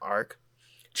in that arc,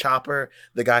 Chopper,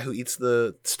 the guy who eats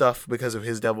the stuff because of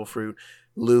his devil fruit.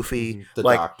 Luffy, the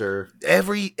like, doctor.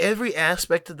 Every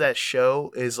aspect of that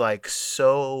show is like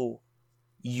so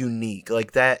unique.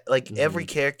 Like that, like every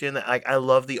character in that. Like I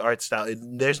love the art style.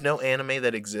 There's no anime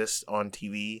that exists on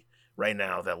TV right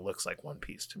now that looks like One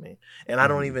Piece to me. And I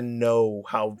don't even know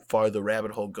how far the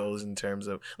rabbit hole goes in terms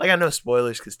of like I know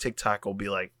spoilers because TikTok will be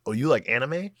like, "Oh, you like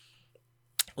anime?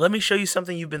 Let me show you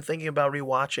something you've been thinking about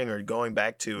rewatching or going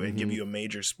back to and give you a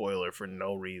major spoiler for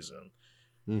no reason."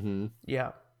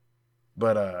 Yeah.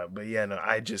 But yeah, no,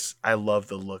 I love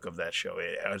the look of that show.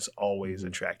 It has always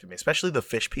attracted me, especially the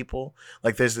fish people.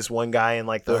 Like there's this one guy in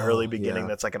like the early beginning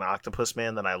that's like an octopus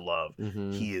man that I love.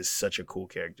 He is such a cool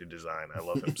character design. I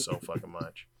love him so fucking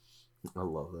much. I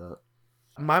love that.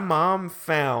 My mom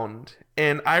found,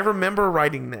 and I remember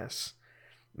writing this.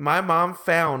 My mom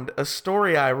found a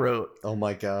story I wrote. Oh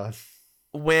my God.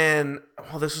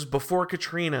 This was before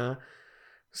Katrina.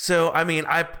 So, I mean,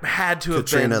 I had to have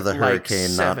Katrina been the like hurricane,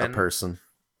 7. not a person.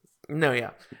 No, yeah.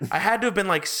 I had to have been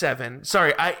like 7.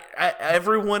 Sorry, I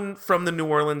everyone from the New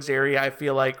Orleans area, I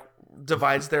feel like,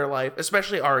 divides their life,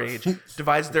 especially our age,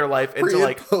 divides their life into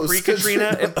like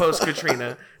pre-Katrina and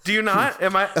post-Katrina. Do you not?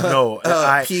 Am I? No,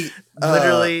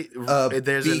 literally,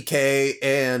 there's BK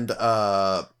and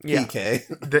PK.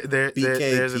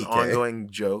 There's an BK. ongoing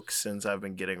joke since I've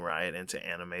been getting right into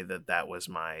anime that was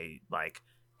my like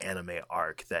anime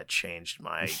arc that changed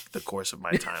the course of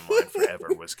my timeline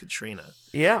forever was Katrina.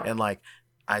 Yeah. And like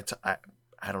I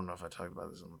don't know if I talked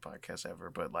about this on the podcast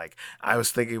ever, but like I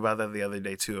was thinking about that the other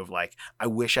day too of like I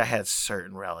wish I had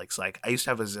certain relics. Like I used to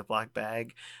have a Ziploc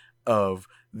bag of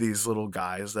these little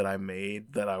guys that I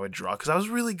made that I would draw because I was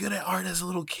really good at art as a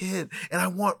little kid, and I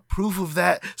want proof of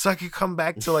that so I could come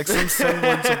back to like some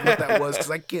semblance of what that was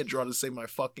because I can't draw to save my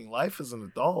fucking life as an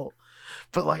adult.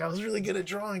 But like I was really good at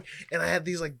drawing, and I had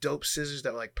these like dope scissors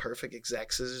that were like perfect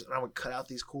exact scissors, and I would cut out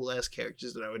these cool ass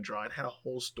characters that I would draw and had a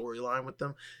whole storyline with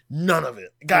them. None of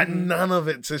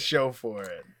it to show for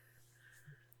it.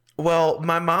 Well,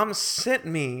 my mom sent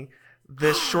me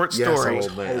this short story. Yes,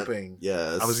 I was hoping.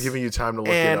 Yes, I was giving you time to look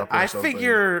and it up. I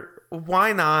figure,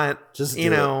 why not? Just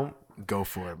go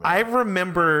for it, man. I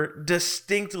remember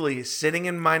distinctly sitting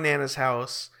in my Nana's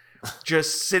house,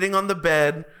 just sitting on the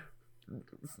bed,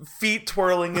 feet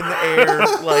twirling in the air,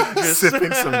 like just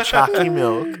sipping some chalky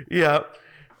milk. Yeah,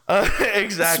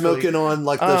 exactly. Smoking on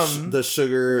like the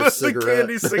sugar cigarette, the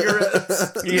candy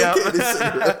cigarettes. Yeah. The candy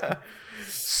cigarette.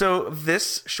 So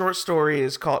this short story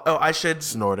is called. Oh, I should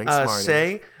Snorting.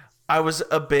 Say I was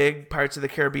a big Pirates of the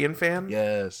Caribbean fan.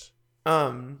 Yes.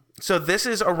 So this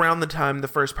is around the time the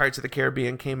first Pirates of the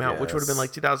Caribbean came out, which would have been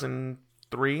like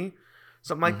 2003,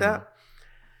 something like that.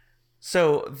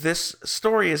 So this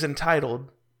story is entitled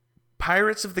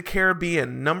Pirates of the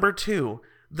Caribbean #2,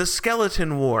 The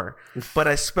Scelleton War. But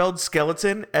I spelled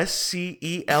skeleton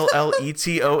SCELLETON.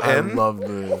 I love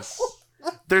this.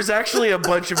 There's actually a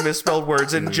bunch of misspelled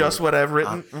words in just what I've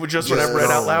written, what I've read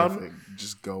out loud.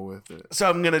 Just go with it. So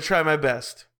I'm going to try my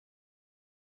best.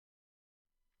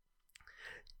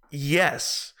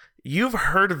 Yes, you've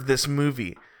heard of this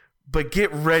movie, but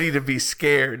get ready to be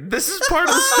scared. This is part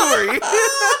of the story.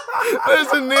 There's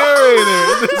a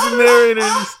narrator. There's a narrator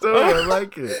in the story. I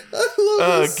like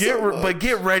it.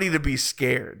 Get ready to be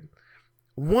scared.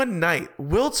 One night,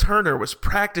 Will Turner was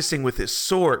practicing with his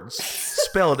swords,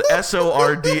 spelled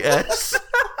SORDS.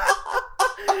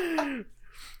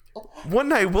 One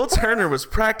night, Will Turner was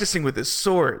practicing with his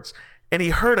swords, and he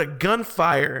heard a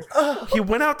gunfire. He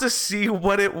went out to see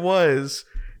what it was.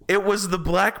 It was the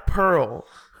Black Pearl.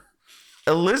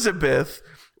 Elizabeth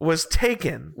was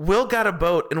taken. Will got a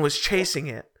boat and was chasing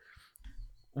it.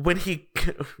 When he...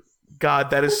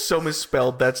 God, that is so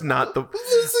misspelled. That's not the...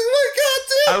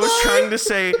 I was trying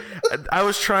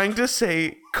to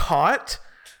say caught,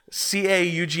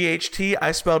 CAUGHT.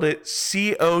 I spelled it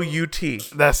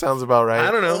COUT. That sounds about right.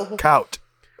 I don't know. Cout.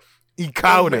 He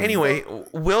cowed him. Anyway,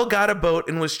 Will got a boat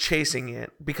and was chasing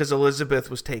it because Elizabeth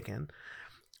was taken.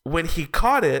 When he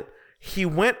caught it, he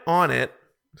went on it.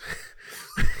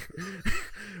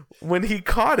 When he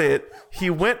caught it, he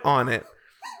went on it.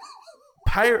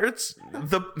 Pirates,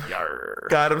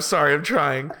 God, I'm sorry, I'm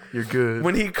trying. You're good.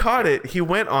 When he caught it, he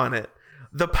went on it.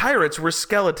 The pirates were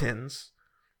skeletons.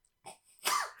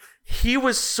 He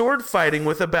was sword fighting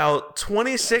with about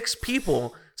 26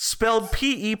 people, spelled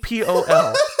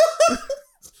P-E-P-O-L.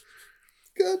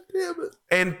 God damn it.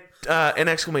 And an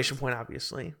exclamation point,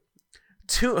 obviously.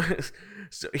 So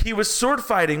he was sword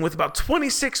fighting with about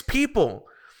 26 people.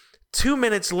 2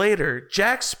 minutes later,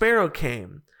 Jack Sparrow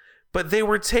came, but they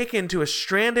were taken to a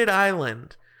stranded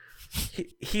island.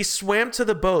 He swam to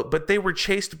the boat, but they were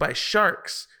chased by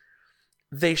sharks.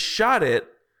 They shot it.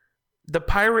 The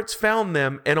pirates found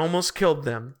them and almost killed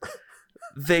them.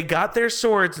 They got their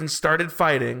swords and started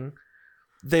fighting.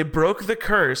 They broke the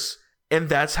curse, and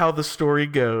that's how the story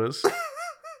goes.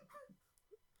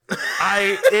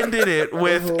 I ended it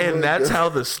with, and that's how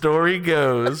the story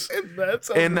goes.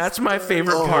 And that's my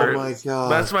favorite part. Oh my God.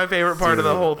 That's my favorite part of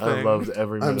the whole thing. I loved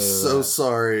every minute I'm so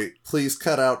sorry. Please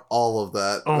cut out all of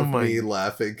that of me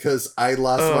laughing, because I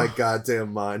lost my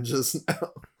goddamn mind just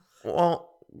now. Well,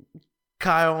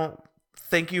 Kyle,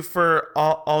 thank you for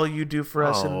all you do for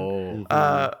us. And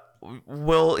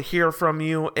we'll hear from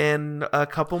you in a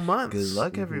couple months. Good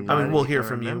luck, everybody. I mean, we'll hear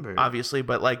from you, obviously,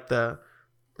 but like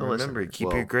remember,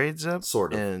 keep your grades up.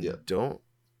 Sort of. And don't.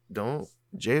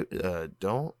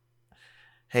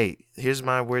 Hey, here's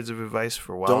my words of advice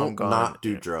for while I'm gone. Don't not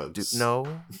do drugs.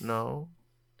 No.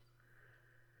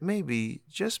 Maybe,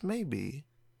 just maybe,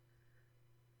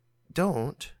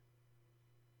 don't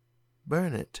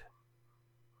burn it.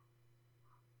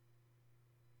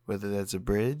 Whether that's a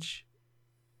bridge,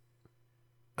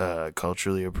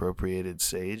 culturally appropriated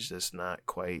sage that's not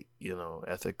quite,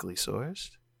 ethically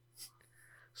sourced.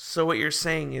 So what you're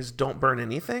saying is don't burn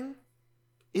anything?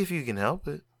 If you can help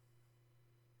it.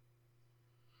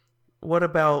 What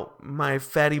about my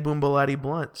fatty boombalati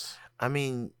blunts? I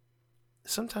mean,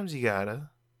 sometimes you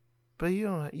gotta, but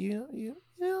you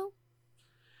know.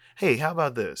 Hey, how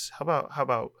about this? How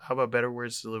about better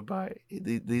words to live by?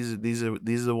 These are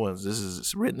the ones. This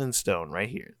is written in stone right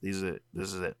here. This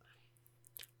is it.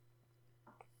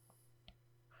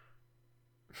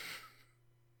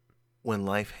 When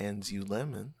life hands you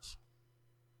lemons,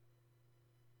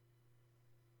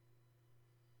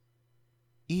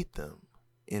 eat them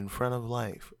in front of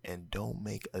life and don't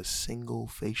make a single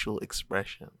facial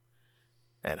expression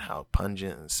at how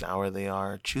pungent and sour they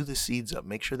are. Chew the seeds up.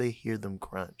 Make sure they hear them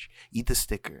crunch. Eat the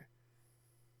sticker.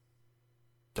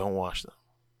 Don't wash them.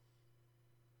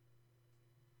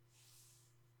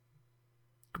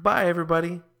 Goodbye,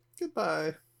 everybody.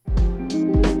 Goodbye.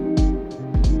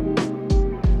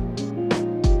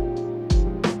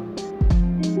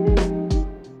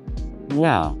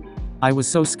 Wow. I was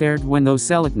so scared when those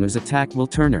Scelletons attacked Will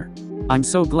Turner. I'm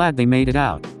so glad they made it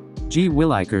out. Gee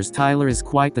willikers, Tyler is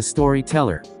quite the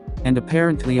storyteller. And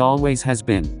apparently always has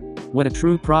been. What a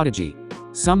true prodigy.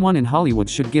 Someone in Hollywood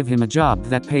should give him a job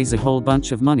that pays a whole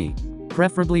bunch of money.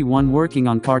 Preferably one working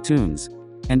on cartoons.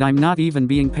 And I'm not even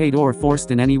being paid or forced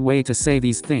in any way to say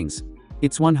these things.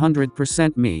 It's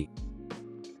 100% me.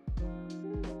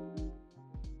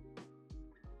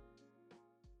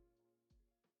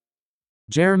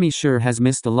 Jeremy sure has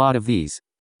missed a lot of these.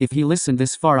 If he listened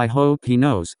this far, I hope he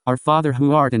knows, Our Father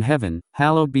who art in heaven,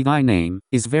 hallowed be thy name,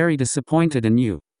 is very disappointed in you.